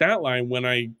his stat line when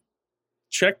I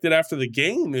checked it after the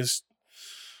game. Is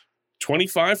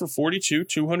 25 for 42,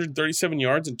 237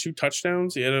 yards and 2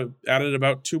 touchdowns. He added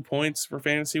about 2 points for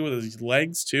fantasy with his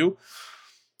legs too.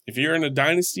 If you're in a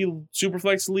dynasty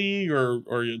superflex league or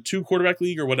a 2-quarterback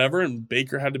league or whatever, and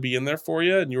Baker had to be in there for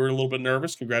you and you were a little bit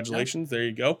nervous, congratulations. There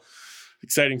you go.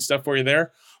 Exciting stuff for you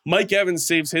there. Mike Evans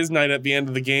saves his night at the end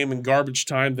of the game in garbage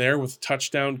time there with a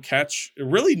touchdown catch. A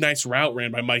really nice route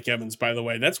ran by Mike Evans, by the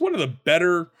way. That's one of the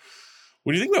better.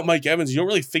 When you think about Mike Evans, you don't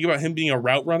really think about him being a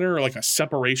route runner or like a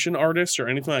separation artist or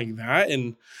anything like that.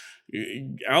 And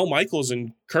Al Michaels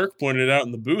and Kirk pointed it out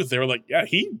in the booth. They were like, yeah,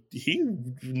 he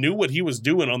knew what he was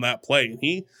doing on that play. And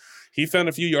he found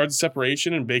a few yards of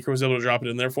separation, and Baker was able to drop it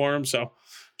in there for him. So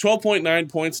 12.9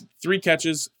 points, 3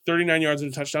 catches, 39 yards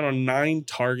and a touchdown on 9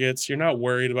 targets. You're not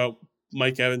worried about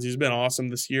Mike Evans. He's been awesome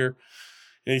this year,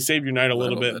 and he saved your night a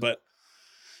little bit. But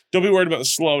don't be worried about the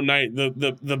slow night.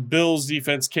 The Bills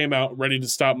defense came out ready to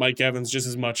stop Mike Evans just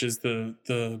as much as the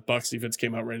Bucs defense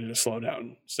came out ready to slow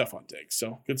down Stephon Diggs.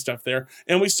 So good stuff there.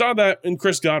 And we saw that in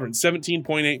Chris Godwin,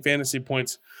 17.8 fantasy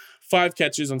points, 5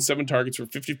 catches on 7 targets for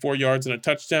 54 yards and a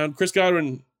touchdown. Chris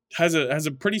Godwin has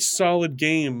a pretty solid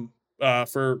game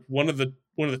for one of the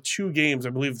 2 games. I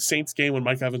believe the Saints game when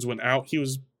Mike Evans went out, he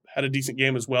had a decent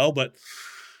game as well, but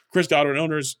Chris Godwin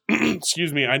owners,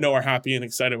 excuse me, I know are happy and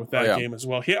excited with that game as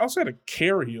well. He also had a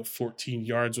carry of 14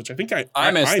 yards, which I think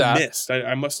I missed.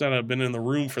 I must not have been in the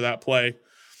room for that play.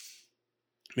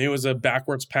 Maybe it was a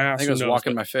backwards pass. I think it was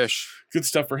walking my fish. Good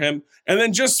stuff for him. And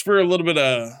then just for a little bit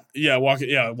of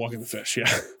walking the fish,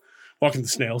 walking the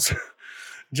snails.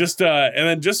 And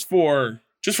then just for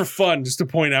fun, just to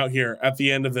point out here at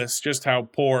the end of this, just how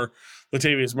poor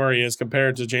Latavius Murray is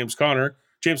compared to James Cook, and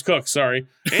James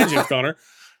Conner.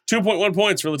 2.1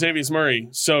 points for Latavius Murray.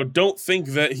 So don't think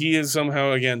that he is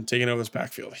somehow, again, taking over this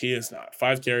backfield. He is not.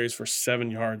 5 carries for 7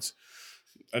 yards.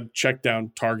 A check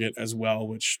down target as well,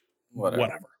 which,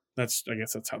 whatever. I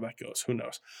guess that's how that goes. Who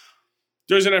knows?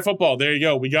 Thursday Night Football. There you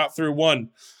go. We got through one.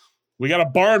 We got a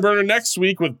barn burner next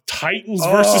week with Titans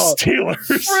versus Steelers.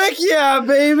 Frick yeah,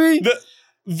 baby.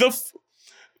 The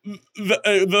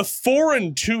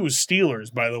 4-2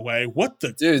 Steelers, by the way. What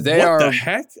the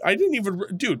heck? I didn't even.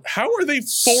 Dude, how are they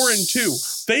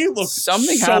 4-2? They look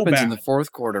something so happens bad in the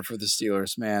fourth quarter for the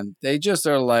Steelers, man. They just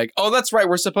are like, oh, that's right.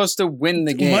 We're supposed to win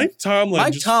the game. Mike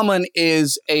Tomlin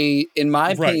is in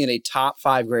my opinion, a top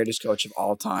 5 greatest coach of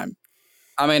all time.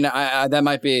 I mean, I that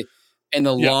might be in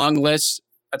the long list,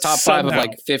 a top 5 of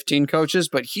like 15 coaches,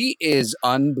 but he is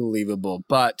unbelievable.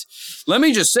 But let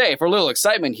me just say, for a little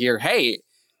excitement here, hey.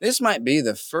 This might be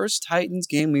the first Titans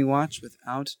game we watch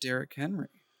without Derrick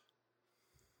Henry.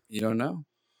 You don't know.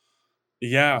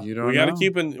 Yeah, we got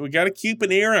to keep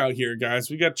an ear out here, guys.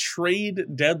 We got trade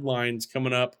deadlines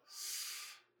coming up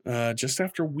just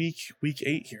after week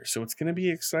 8 here, so it's going to be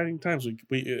exciting times.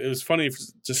 It was funny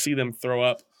to see them throw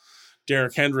up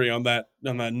Derrick Henry on that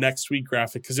next week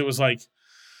graphic, because it was like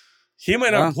he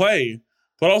might not play,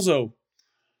 but also.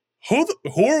 Who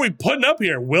are we putting up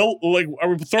here? Are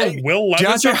we throwing Will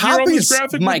Levis up here on this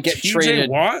graphic? Might get traded.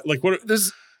 Watt? Like what?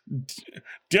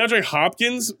 DeAndre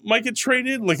Hopkins might get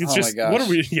traded. Like it's just what are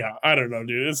we? Yeah, I don't know,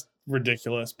 dude. It's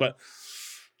ridiculous. But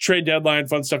trade deadline,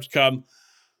 fun stuff to come.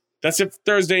 That's it for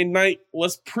Thursday night.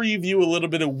 Let's preview a little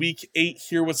bit of week 8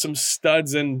 here with some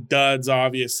studs and duds.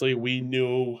 Obviously, we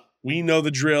know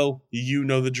the drill. You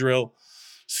know the drill.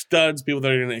 Studs, people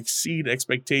that are going to exceed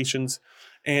expectations.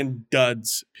 And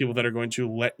duds, people that are going to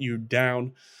let you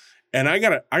down. And I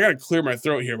gotta clear my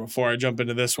throat here before I jump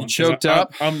into this one. You choked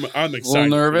up. I'm excited. A little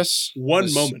nervous.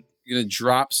 One moment. You're gonna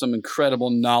drop some incredible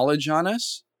knowledge on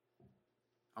us.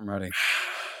 I'm ready.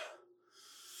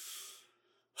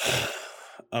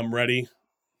 I'm ready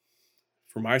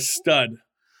for my stud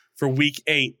for week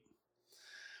 8.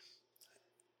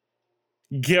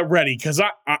 Get ready, because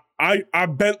I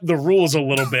bent the rules a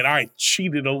little bit. I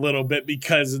cheated a little bit,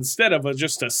 because instead of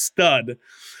just a stud,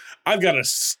 I've got a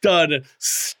stud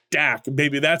stack,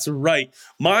 baby. That's right.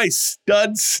 My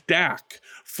stud stack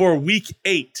for week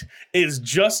 8 is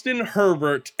Justin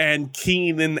Herbert and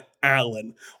Keenan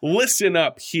Allen. Listen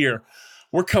up here.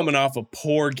 We're coming off a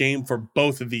poor game for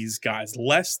both of these guys.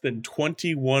 Less than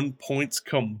 21 points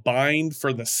combined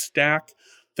for the stack.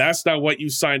 That's not what you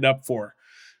signed up for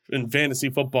in fantasy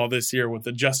football this year with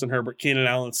the Justin Herbert, Keenan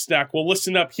Allen stack. Well,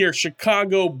 listen up here.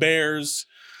 Chicago Bears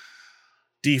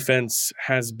defense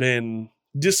has been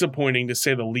disappointing, to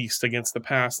say the least, against the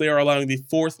pass. They are allowing the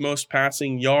 4th most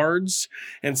passing yards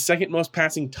and 2nd most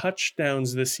passing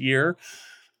touchdowns this year.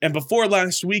 And before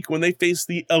last week, when they faced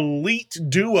the elite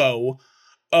duo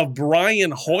of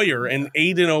Brian Hoyer and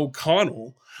Aiden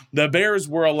O'Connell, the Bears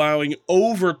were allowing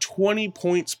over 20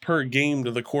 points per game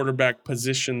to the quarterback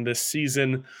position this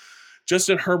season.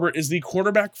 Justin Herbert is the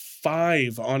quarterback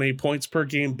 5 on a points per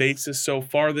game basis so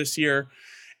far this year.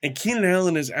 And Keenan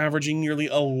Allen is averaging nearly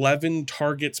 11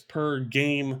 targets per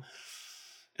game.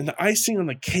 And the icing on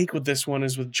the cake with this one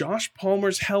is with Josh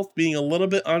Palmer's health being a little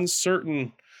bit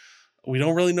uncertain. We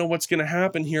don't really know what's going to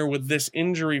happen here with this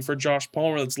injury for Josh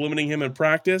Palmer that's limiting him in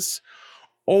practice.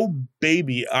 Oh,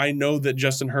 baby, I know that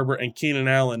Justin Herbert and Keenan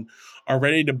Allen are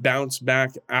ready to bounce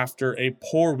back after a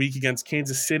poor week against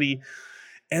Kansas City.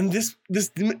 And this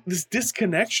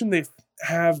disconnection they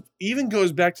have even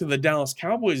goes back to the Dallas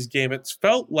Cowboys game. It's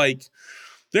felt like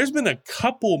there's been a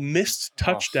couple missed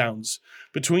touchdowns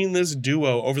between this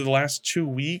duo over the last 2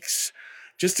 weeks.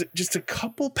 Just a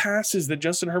couple passes that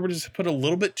Justin Herbert has put a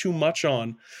little bit too much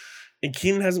on, and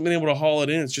Keenan hasn't been able to haul it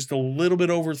in. It's just a little bit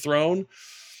overthrown.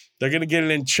 They're going to get it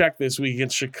in check this week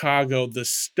against Chicago. The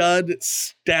stud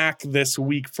stack this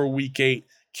week for week 8,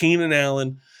 Keenan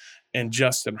Allen and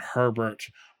Justin Herbert.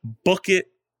 Book it.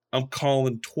 I'm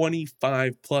calling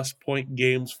 25-plus point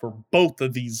games for both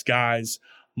of these guys.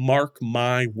 Mark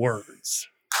my words.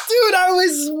 Dude,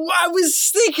 I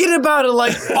was thinking about it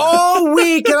like all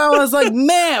week, and I was like,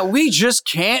 man, we just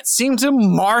can't seem to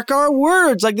mark our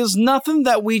words. Like, there's nothing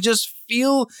that we just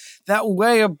feel that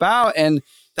way about, and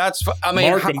that's, I mean,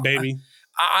 mark them, baby.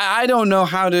 I don't know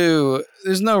how to.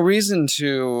 There's no reason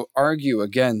to argue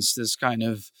against this kind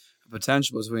of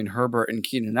potential between Herbert and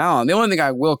Keenan Allen. The only thing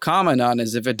I will comment on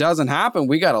is if it doesn't happen,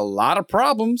 we got a lot of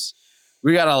problems.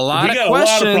 We got a lot of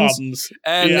questions,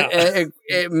 and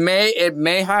it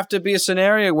may have to be a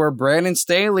scenario where Brandon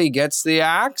Staley gets the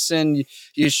axe, and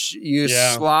you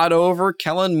slot over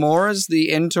Kellen Moore as the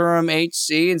interim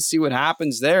HC and see what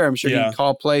happens there. I'm sure he can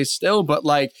call plays still, but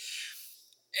like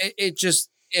it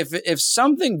just if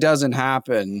something doesn't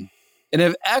happen, and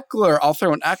if Eckler, I'll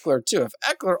throw in Eckler too. If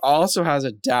Eckler also has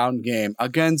a down game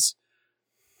against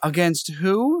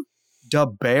who? The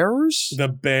Bears? The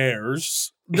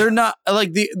Bears. They're not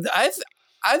like I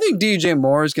think DJ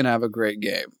Moore is going to have a great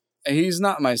game. He's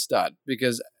not my stud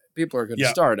because people are going to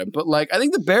start him. But like I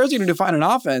think the Bears are going to find an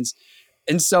offense,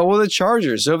 and so will the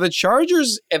Chargers. So if the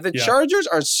Chargers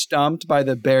are stumped by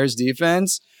the Bears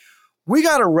defense, we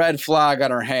got a red flag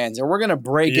on our hands, and we're going to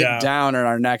break it down in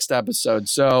our next episode.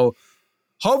 So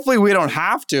hopefully we don't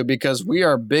have to because we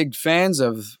are big fans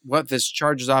of what this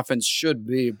Chargers offense should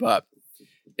be, but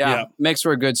makes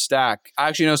for a good stack. I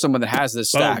actually know someone that has this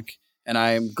stack, and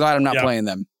I'm glad I'm not playing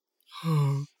them.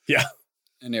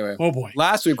 Anyway. Oh, boy.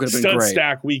 Last week would have been great. Stud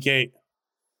stack week 8.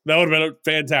 That would have been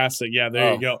fantastic. Yeah,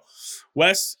 there you go.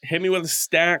 Wes, hit me with a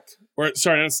stack. Or,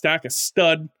 sorry, not a stack, a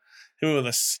stud. Hit me with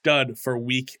a stud for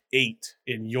week 8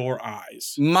 in your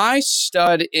eyes. My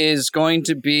stud is going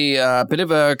to be a bit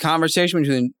of a conversation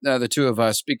between the two of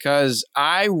us because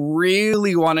I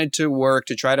really wanted to work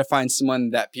to try to find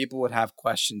someone that people would have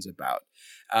questions about.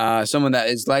 Someone that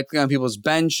is likely on people's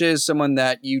benches, someone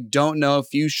that you don't know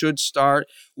if you should start.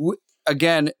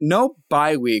 Again, no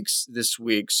bye weeks this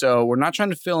week, so we're not trying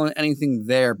to fill in anything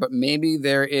there, but maybe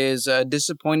there is a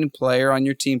disappointing player on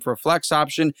your team for a flex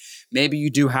option. Maybe you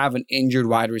do have an injured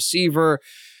wide receiver,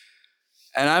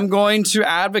 and I'm going to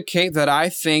advocate that I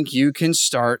think you can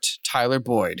start Tyler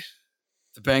Boyd,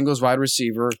 the Bengals wide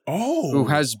receiver, who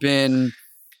has been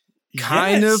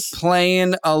kind of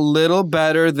playing a little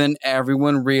better than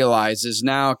everyone realizes.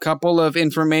 Now, a couple of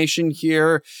information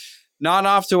here, not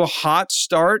off to a hot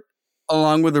start,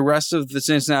 along with the rest of the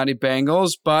Cincinnati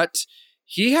Bengals, but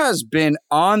he has been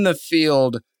on the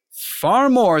field far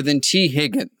more than T.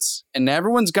 Higgins. And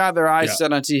everyone's got their eyes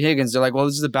set on T. Higgins. They're like, well,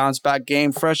 this is a bounce-back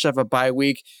game, fresh off a bye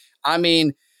week. I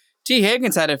mean, T.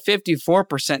 Higgins had a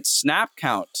 54% snap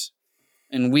count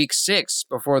in week 6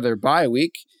 before their bye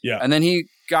week. And then he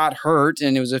got hurt,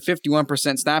 and it was a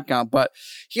 51% snap count. But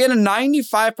he had a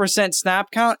 95%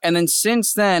 snap count, and then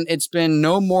since then, it's been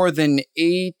no more than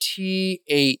 88%,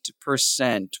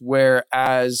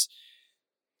 whereas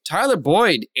Tyler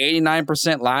Boyd,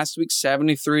 89% last week,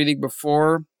 73% the week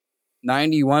before,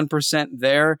 91%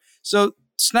 there. So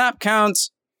snap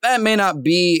counts, that may not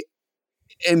be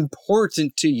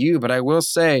important to you, but I will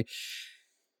say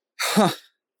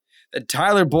that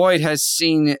Tyler Boyd has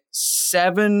seen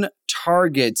 7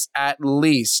 targets at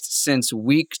least since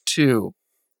week 2.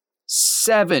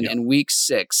 7 in week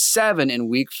 6, 7 in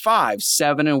week 5,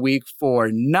 7 in week 4,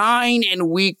 9 in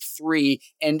week 3,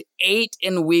 and 8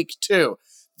 in week 2.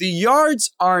 The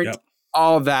yards aren't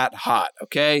all that hot,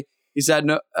 okay? He's had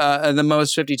the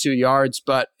most 52 yards,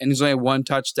 and he's only 1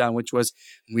 touchdown, which was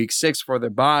week 6 for their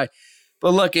bye.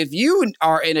 But look, if you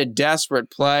are in a desperate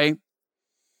play,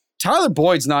 Tyler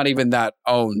Boyd's not even that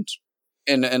owned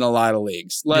in a lot of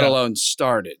leagues, let alone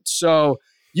started. So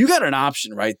you got an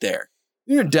option right there.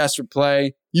 You're in a desperate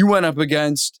play. You went up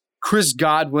against Chris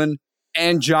Godwin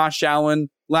and Josh Allen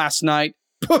last night.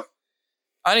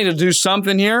 I need to do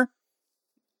something here.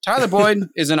 Tyler Boyd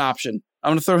is an option.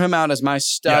 I'm going to throw him out as my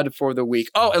stud for the week.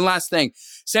 Oh, and last thing.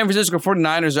 San Francisco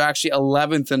 49ers are actually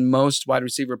 11th in most wide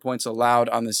receiver points allowed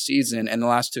on the season. And the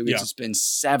last 2 weeks, it's been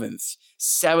 7th.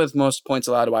 7th most points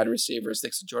allowed to wide receivers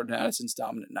thanks to Jordan Addison's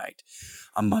dominant night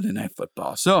on Monday Night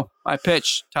Football. So, my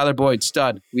pitch, Tyler Boyd,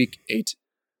 stud, week 8.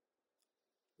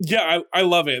 Yeah, I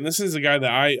love it. And this is a guy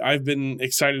that I've been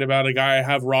excited about, a guy I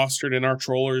have rostered in our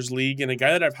Trollers League, and a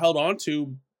guy that I've held on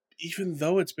to, even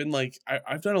though it's been like,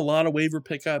 I've done a lot of waiver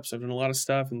pickups, I've done a lot of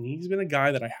stuff, and he's been a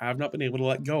guy that I have not been able to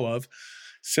let go of,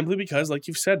 simply because, like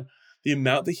you've said, the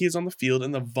amount that he is on the field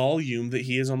and the volume that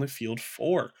he is on the field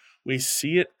for. We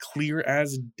see it clear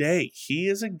as day. He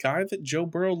is a guy that Joe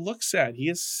Burrow looks at. He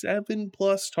has 7+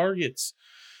 targets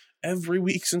every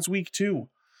week since week 2.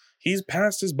 He's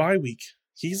past his bye week.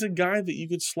 He's a guy that you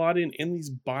could slot in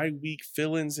these bye week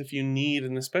fill-ins if you need,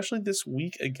 and especially this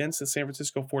week against the San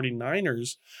Francisco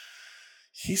 49ers.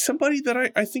 He's somebody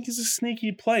that I think is a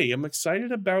sneaky play. I'm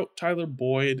excited about Tyler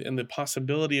Boyd and the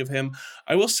possibility of him.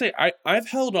 I will say I've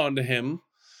held on to him,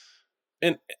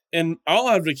 and I'll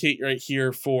advocate right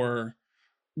here for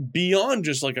beyond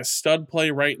just like a stud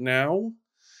play right now.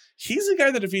 He's a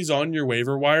guy that if he's on your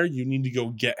waiver wire, you need to go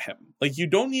get him. Like, you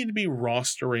don't need to be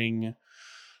rostering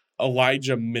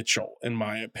Elijah Mitchell, in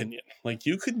my opinion. Like,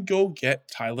 you could go get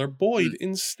Tyler Boyd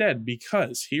instead,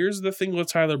 because here's the thing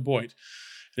with Tyler Boyd.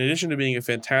 In addition to being a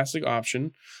fantastic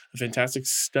option, a fantastic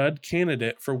stud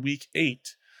candidate for week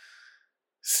 8,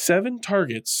 7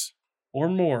 targets or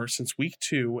more since week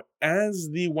 2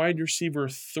 as the wide receiver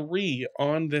 3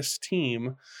 on this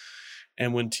team.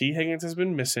 And when T. Higgins has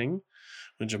been missing,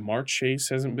 when Jamar Chase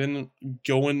hasn't been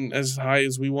going as high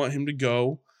as we want him to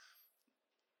go,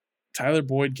 Tyler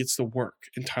Boyd gets the work,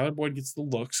 and Tyler Boyd gets the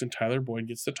looks, and Tyler Boyd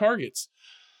gets the targets.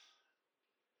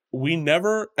 We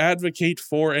never advocate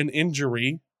for an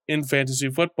injury in fantasy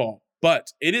football,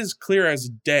 but it is clear as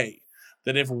day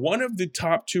that if one of the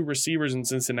top 2 receivers in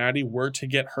Cincinnati were to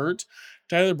get hurt,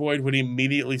 Tyler Boyd would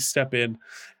immediately step in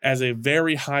as a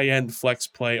very high-end flex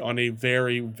play on a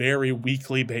very, very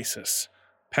weekly basis.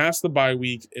 Past the bye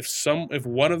week, if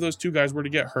one of those 2 guys were to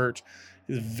get hurt,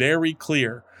 it's very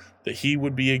clear that he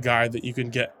would be a guy that you can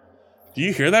get. Do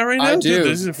you hear that right now? I do. Dude,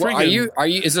 this is a freaking. Are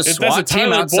you? Is a If SWAT that's a team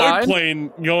Tyler outside? Boyd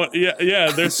plane going,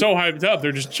 yeah, they're so hyped up.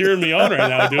 They're just cheering me on right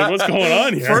now, dude. What's going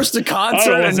on here? First a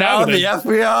concert and now happening. the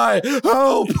FBI.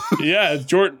 Help!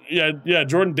 Yeah,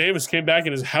 Jordan Davis came back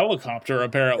in his helicopter,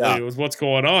 apparently, was what's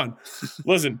going on.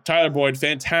 Listen, Tyler Boyd,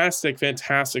 fantastic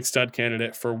stud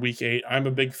candidate for week 8. I'm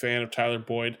a big fan of Tyler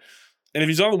Boyd. And if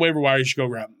he's on the waiver wire, you should go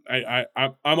grab him.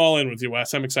 I'm all in with you,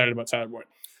 Wes. I'm excited about Tyler Boyd.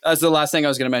 That's the last thing I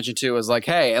was going to mention, too, is like,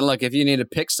 hey, and look, if you need to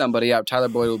pick somebody up, Tyler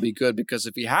Boyd will be good, because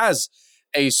if he has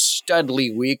a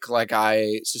studly week like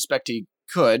I suspect he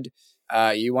could,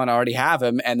 you want to already have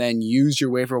him and then use your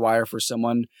waiver wire for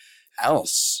someone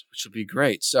else, which would be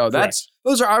great. So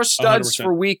those are our studs 100%.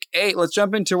 For week 8. Let's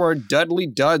jump into our Dudley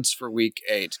duds for week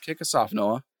 8. Kick us off,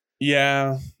 Noah.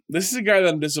 Yeah, this is a guy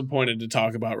that I'm disappointed to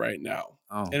talk about right now.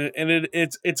 Oh. And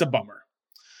it's a bummer.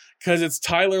 Because it's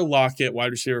Tyler Lockett,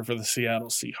 wide receiver for the Seattle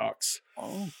Seahawks.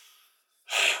 Oh.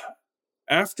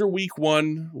 After week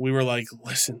 1, we were like,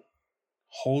 listen,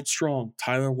 hold strong.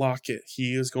 Tyler Lockett,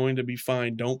 he is going to be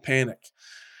fine. Don't panic.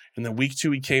 And then week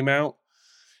 2, he came out,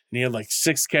 and he had like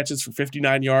 6 catches for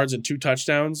 59 yards and 2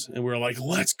 touchdowns. And we were like,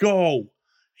 let's go.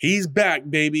 He's back,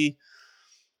 baby.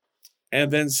 And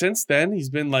then since then, he's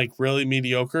been like really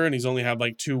mediocre, and he's only had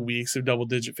like 2 weeks of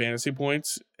double-digit fantasy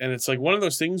points. And it's like one of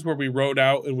those things where we wrote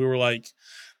out and we were like,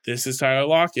 this is Tyler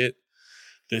Lockett.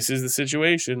 This is the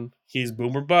situation. He's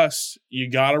boom or bust. You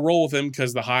got to roll with him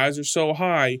because the highs are so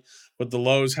high, but the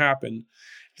lows happen.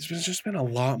 There's just been a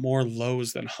lot more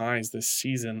lows than highs this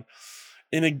season.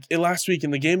 Last week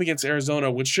in the game against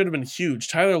Arizona, which should have been huge,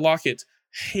 Tyler Lockett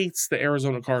hates the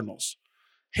Arizona Cardinals.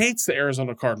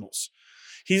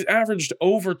 He's averaged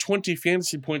over 20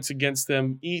 fantasy points against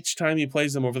them each time he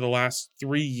plays them over the last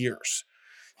 3 years.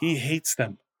 He hates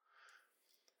them.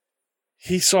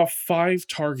 He saw 5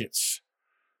 targets,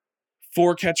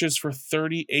 4 catches for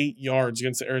 38 yards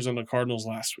against the Arizona Cardinals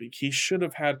last week. He should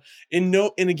have had, in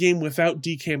a game without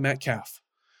DK Metcalf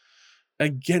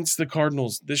against the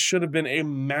Cardinals, this should have been a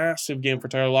massive game for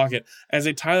Tyler Lockett. As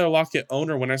a Tyler Lockett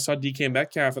owner, when I saw DK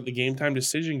Metcalf at the game time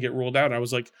decision get ruled out, I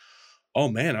was like, oh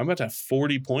man, I'm about to have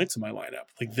 40 points in my lineup.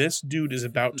 Like, this dude is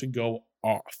about to go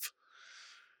off.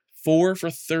 4 for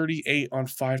 38 on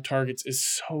 5 targets is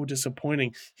so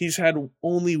disappointing. He's had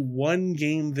only 1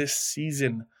 game this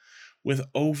season with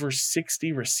over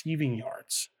 60 receiving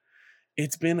yards.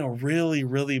 It's been a really,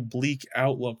 really bleak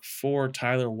outlook for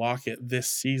Tyler Lockett this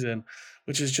season,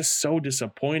 which is just so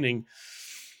disappointing.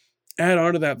 Add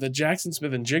on to that, the Jackson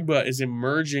Smith and Jigba is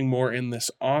emerging more in this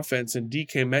offense, and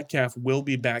DK Metcalf will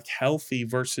be back healthy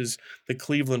versus the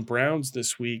Cleveland Browns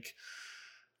this week.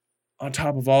 On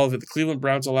top of all of it, the Cleveland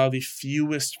Browns allow the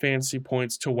fewest fantasy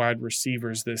points to wide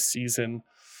receivers this season.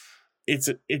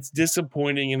 It's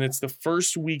disappointing, and it's the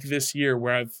first week this year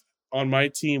where on my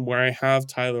team where I have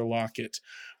Tyler Lockett,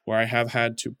 where I have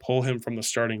had to pull him from the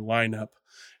starting lineup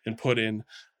and put in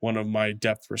one of my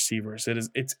depth receivers.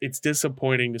 It's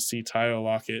disappointing to see Tyler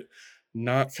Lockett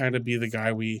not kind of be the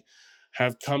guy we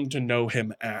have come to know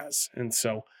him as. And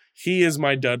so he is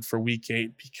my dud for week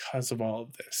 8 because of all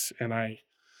of this. And I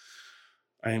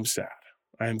am sad.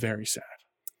 I am very sad.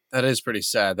 That is pretty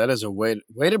sad. That is a way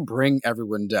to bring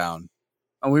everyone down.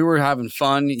 And we were having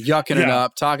fun, yucking it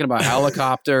up, talking about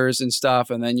helicopters and stuff.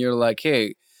 And then you're like,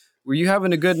 hey, were you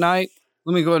having a good night?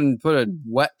 Let me go ahead and put a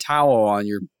wet towel on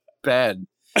your bed.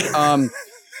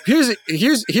 Here's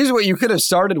what you could have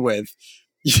started with.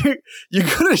 You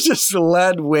could have just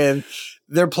led with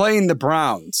they're playing the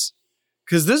Browns.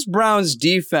 Because this Browns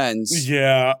defense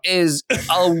is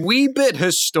a wee bit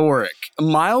historic.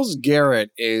 Myles Garrett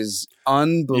is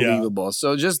unbelievable. Yeah.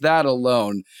 So just that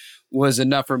alone was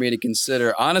enough for me to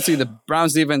consider. Honestly, the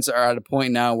Browns defense are at a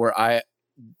point now where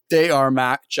they are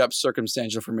matchup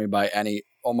circumstantial for me by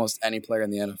almost any player in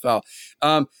the NFL.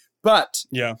 But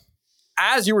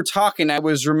as you were talking, I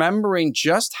was remembering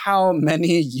just how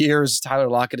many years Tyler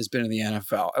Lockett has been in the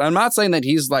NFL. And I'm not saying that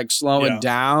he's like slowing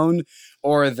down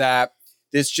or that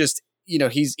this just,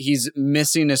 he's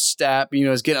missing a step,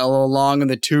 is getting a little long in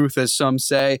the tooth, as some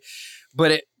say.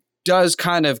 But it does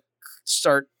kind of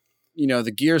start,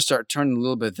 the gears start turning a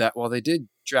little bit that, they did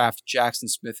draft Jackson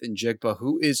Smith-Njigba,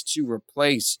 who is to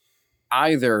replace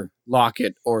either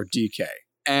Lockett or DK.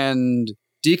 And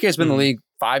DK's been in the league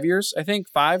 5 years, I think,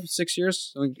 5-6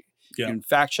 years. You can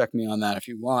fact check me on that if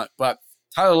you want. But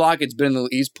Tyler Lockett's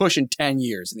he's pushing 10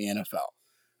 years in the NFL.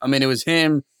 I mean, it was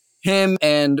him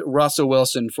and Russell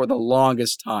Wilson for the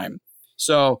longest time.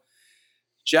 So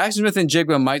Jackson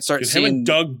Smith-Njigba might start seeing... Him and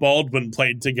Doug Baldwin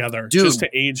played together just to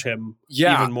age him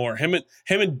even more. Him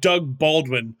and Doug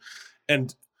Baldwin,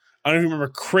 and I don't even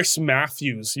remember Chris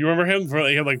Matthews. You remember him?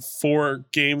 He had like 4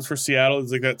 games for Seattle.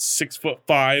 He's like that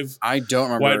 6'5". I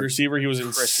don't remember wide receiver. He was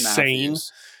Chris insane.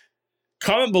 Matthews.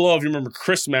 Comment below if you remember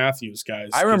Chris Matthews, guys.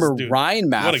 I remember Ryan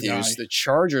Matthews, the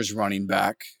Chargers running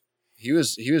back. He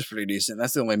was pretty decent.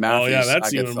 That's the only Matthews. Oh yeah,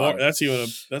 that's even more.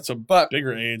 That's a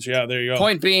bigger age. Yeah, there you go.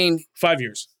 Point being, 5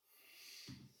 years.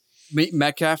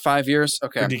 Metcalf, 5 years.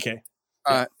 Okay. For DK.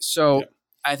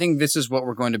 I think this is what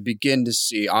we're going to begin to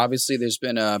see. Obviously, there's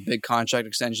been a big contract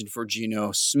extension for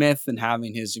Geno Smith and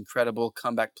having his incredible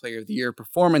comeback player of the year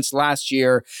performance last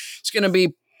year. It's going to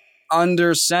be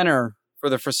under center for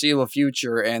the foreseeable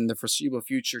future, and the foreseeable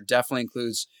future definitely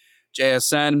includes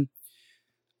JSN.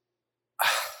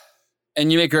 And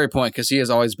you make a great point because he has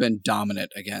always been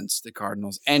dominant against the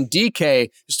Cardinals. And DK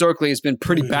historically has been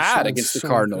pretty bad against the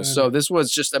Cardinals. Bad. So this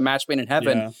was just a match made in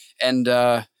heaven and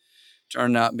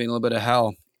turned out being a little bit of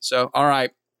hell. So, all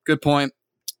right, good point.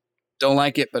 Don't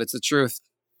like it, but it's the truth.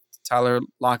 Tyler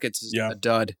Lockett's a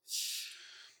dud.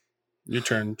 Your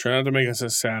turn. Try not to make us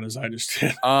as sad as I just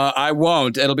did. I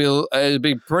won't. It'll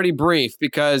be pretty brief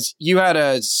because you had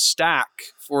a stack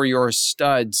for your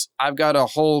studs. I've got a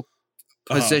whole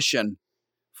position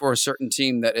for a certain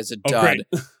team that is a dud.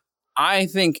 I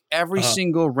think every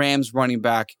single Rams running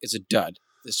back is a dud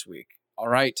this week. All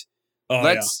right.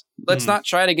 Let's not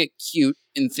try to get cute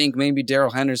and think maybe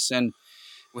Darrell Henderson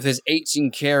with his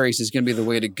 18 carries is going to be the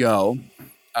way to go.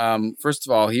 First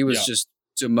of all, he was just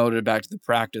demoted back to the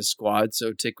practice squad,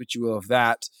 so take what you will of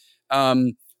that.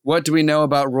 What do we know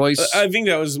about Royce? I think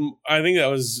that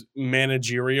was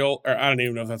managerial, or I don't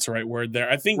even know if that's the right word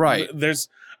there. I think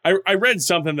I read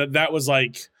something that was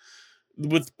like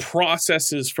with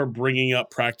processes for bringing up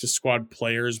practice squad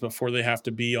players before they have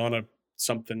to be on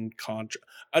something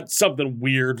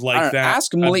weird like that.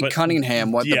 Ask Malik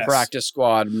Cunningham what the practice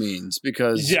squad means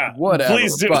because whatever.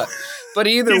 Please do. But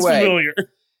either He's way, familiar.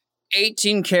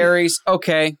 18 carries.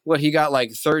 Okay, he got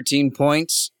like 13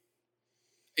 points.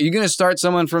 Are you going to start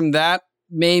someone from that?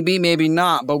 Maybe, maybe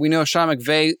not. But we know Sean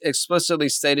McVay explicitly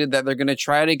stated that they're going to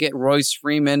try to get Royce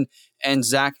Freeman and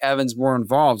Zach Evans more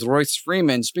involved. Royce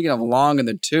Freeman, speaking of long in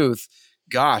the tooth,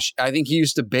 gosh, I think he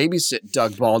used to babysit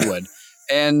Doug Baldwin.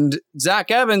 And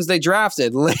Zach Evans, they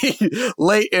drafted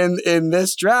late in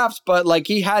this draft, but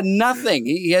he had nothing.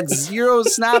 He had 0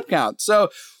 snap count. So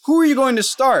who are you going to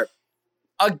start?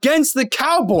 Against the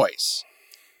Cowboys.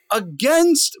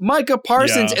 Against Micah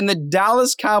Parsons and the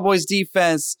Dallas Cowboys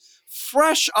defense,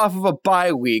 fresh off of a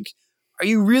bye week. Are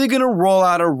you really going to roll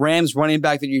out a Rams running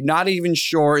back that you're not even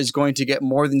sure is going to get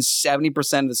more than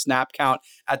 70% of the snap count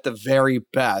at the very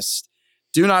best?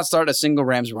 Do not start a single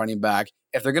Rams running back.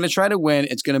 If they're going to try to win,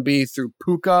 it's going to be through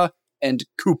Puka and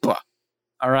Koopa.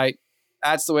 All right?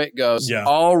 That's the way it goes. Yeah.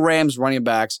 All Rams running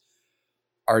backs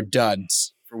are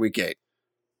duds for week 8.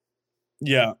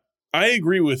 Yeah. I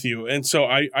agree with you. And so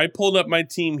I pulled up my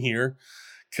team here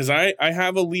because I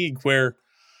have a league where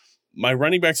my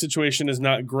running back situation is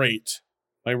not great.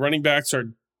 My running backs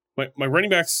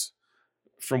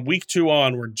from week 2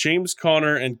 on were James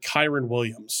Conner and Kyron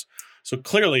Williams. So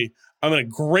clearly I'm in a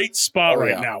great spot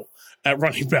now at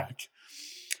running back.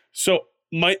 So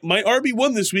my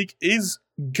RB1 this week is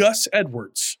Gus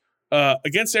Edwards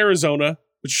against Arizona,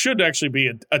 which should actually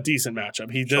be a decent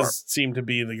matchup. He does seem to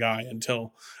be the guy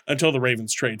until the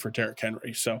Ravens trade for Derrick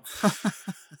Henry. So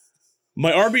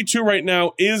my RB2 right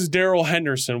now is Darrell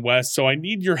Henderson, Wes. So I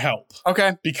need your help.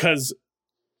 Okay. Because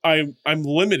I'm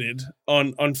limited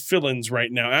on fill-ins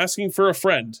right now. Asking for a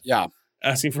friend. Yeah.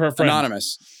 Asking for a friend.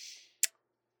 Anonymous.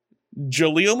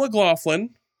 Jaleel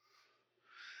McLaughlin,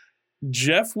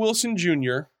 Jeff Wilson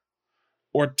Jr.,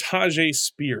 or Tajay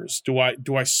Spears? Do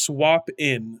I swap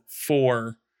in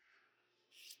for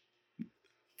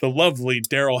the lovely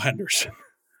Darrell Henderson?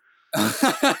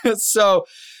 So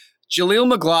Jaleel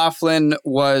McLaughlin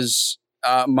was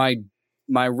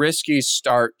my risky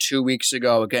start 2 weeks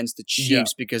ago against the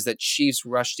Chiefs because the Chiefs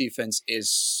rush defense is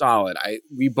solid.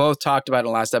 We both talked about it in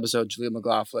the last episode. Jaleel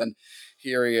McLaughlin,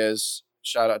 here he is.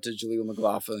 Shout out to Jaleel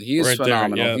McLaughlin. He is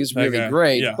phenomenal. Yeah, he's really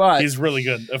great, but he's really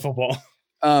good at football.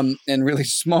 And really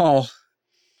small.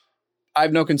 I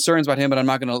have no concerns about him, but I'm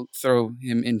not going to throw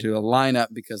him into a lineup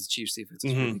because the Chiefs defense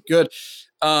is really good.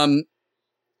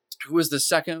 Who was the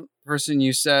second person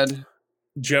you said?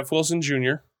 Jeff Wilson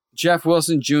Jr. Jeff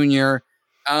Wilson Jr.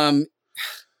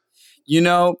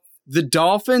 The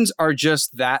Dolphins are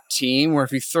just that team where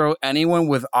if you throw anyone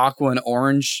with aqua and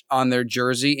orange on their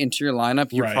jersey into your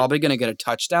lineup, you're probably going to get a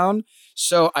touchdown.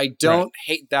 So I don't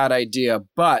hate that idea,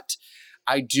 but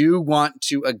I do want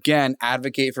to, again,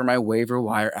 advocate for my waiver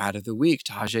wire out of the week,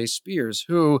 Tajay Spears,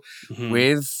 who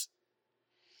with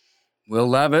Will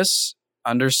Levis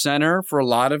under center for a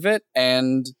lot of it,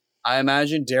 and I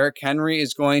imagine Derrick Henry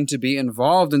is going to be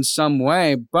involved in some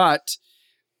way, but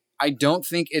I don't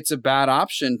think it's a bad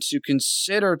option to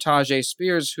consider Tajay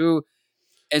Spears, who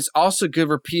is also good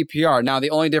for PPR. Now, the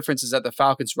only difference is that the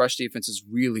Falcons' rush defense is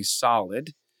really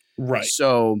solid. Right.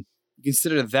 So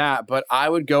consider that, but I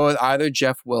would go with either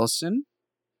Jeff Wilson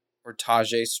or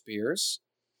Tajay Spears.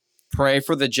 Pray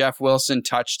for the Jeff Wilson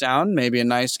touchdown, maybe a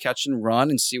nice catch and run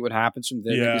and see what happens from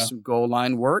there, maybe some goal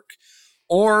line work.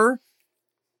 Or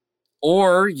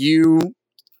you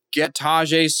get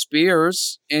Tajay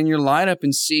Spears in your lineup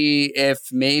and see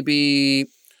if maybe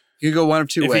you go one of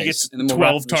two ways. He gets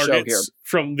 12 targets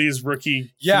from these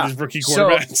rookie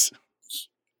quarterbacks. So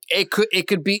it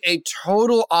could be a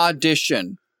total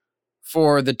audition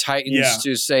for the Titans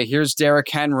to say, here's Derrick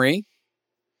Henry.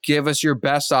 Give us your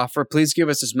best offer. Please give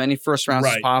us as many first rounds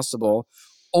as possible.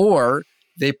 Or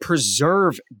they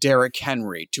preserve Derrick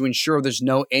Henry to ensure there's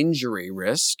no injury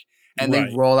risk. And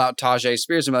they roll out Tajay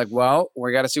Spears and be like, well,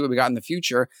 we got to see what we got in the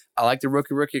future. I like the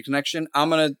rookie connection. I'm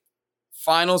going to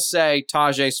final say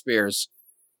Tajay Spears.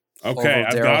 Okay,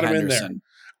 I've got him in there.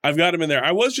 I've got him in there.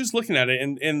 I was just looking at it,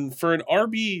 and for an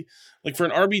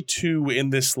RB2 in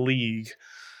this league,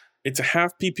 it's a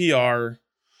half PPR.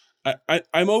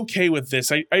 I'm okay with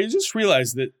this. I just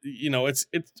realized that, it's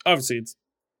obviously it's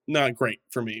not great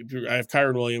for me. I have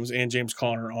Kyron Williams and James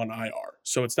Conner on IR,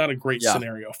 so it's not a great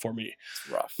scenario for me.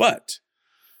 It's rough. But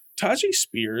Tajay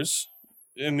Spears,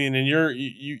 I mean, and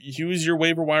you was your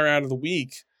waiver wire out of the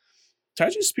week.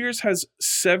 Tajay Spears has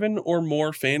 7 or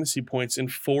more fantasy points in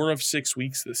 4 of 6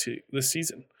 weeks this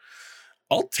season.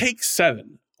 I'll take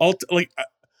 7.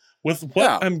 With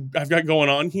what I've got going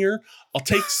on here, I'll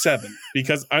take 7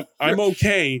 because I'm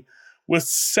okay with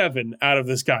 7 out of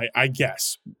this guy, I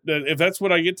guess. If that's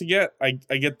what I get,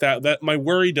 I get that. That my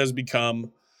worry does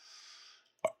become,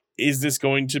 is this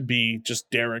going to be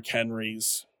just Derrick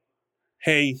Henry's,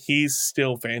 hey, he's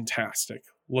still fantastic,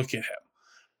 look at him.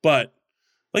 But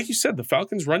like you said, the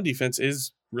Falcons' run defense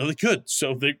is really good.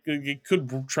 So they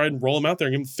could try and roll him out there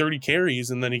and give him 30 carries,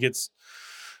 and then he gets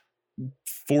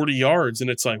 40 yards. And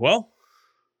it's like, well,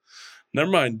 never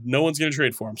mind. No one's going to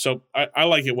trade for him. So I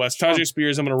like it, Wes. Tajay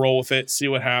Spears, I'm going to roll with it, see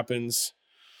what happens.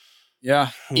 Yeah.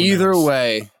 Either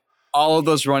way, all of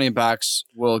those running backs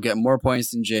will get more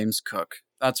points than James Cook.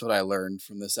 That's what I learned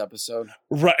from this episode.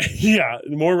 Right. Yeah.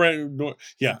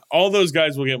 Yeah. All those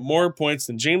guys will get more points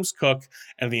than James Cook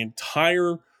and the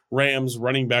entire Rams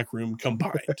running back room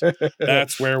combined.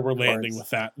 That's where we're landing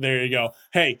with that. There you go.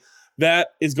 Hey, that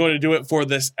is going to do it for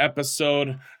this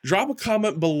episode. Drop a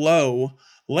comment below.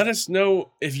 Let us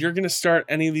know if you're going to start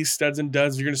any of these studs and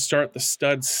duds. If you're going to start the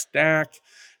stud stack.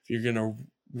 If you're going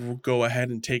to go ahead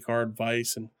and take our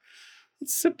advice and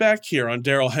let's sit back here on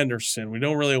Darrell Henderson. We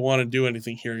don't really want to do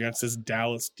anything here against this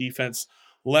Dallas defense.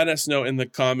 Let us know in the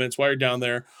comments while you're down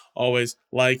there. Always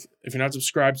like, if you're not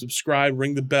subscribe,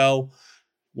 ring the bell.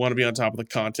 Want to be on top of the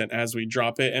content as we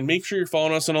drop it. And make sure you're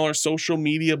following us on all our social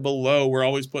media below. We're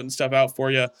always putting stuff out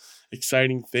for you.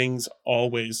 Exciting things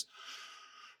always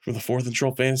from the 4th and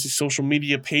Troll Fantasy social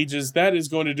media pages. That is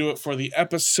going to do it for the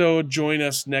episode. Join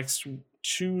us next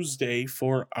Tuesday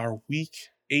for our Week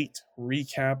 8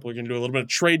 recap. We're going to do a little bit of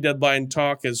trade deadline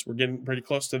talk as we're getting pretty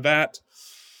close to that.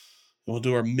 We'll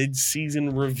do our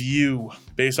mid-season review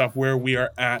based off where we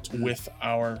are at with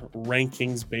our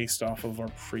rankings based off of our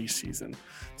preseason.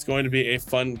 It's going to be a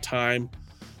fun time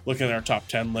looking at our top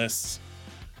 10 lists.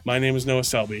 My name is Noah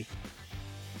Selby.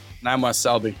 And I'm Wes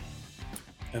Selby.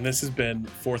 And this has been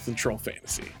 4th and Troll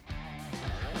Fantasy.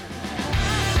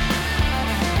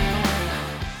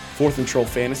 4th and Troll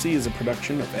Fantasy is a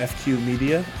production of FQ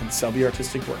Media and Selby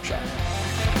Artistic Workshop.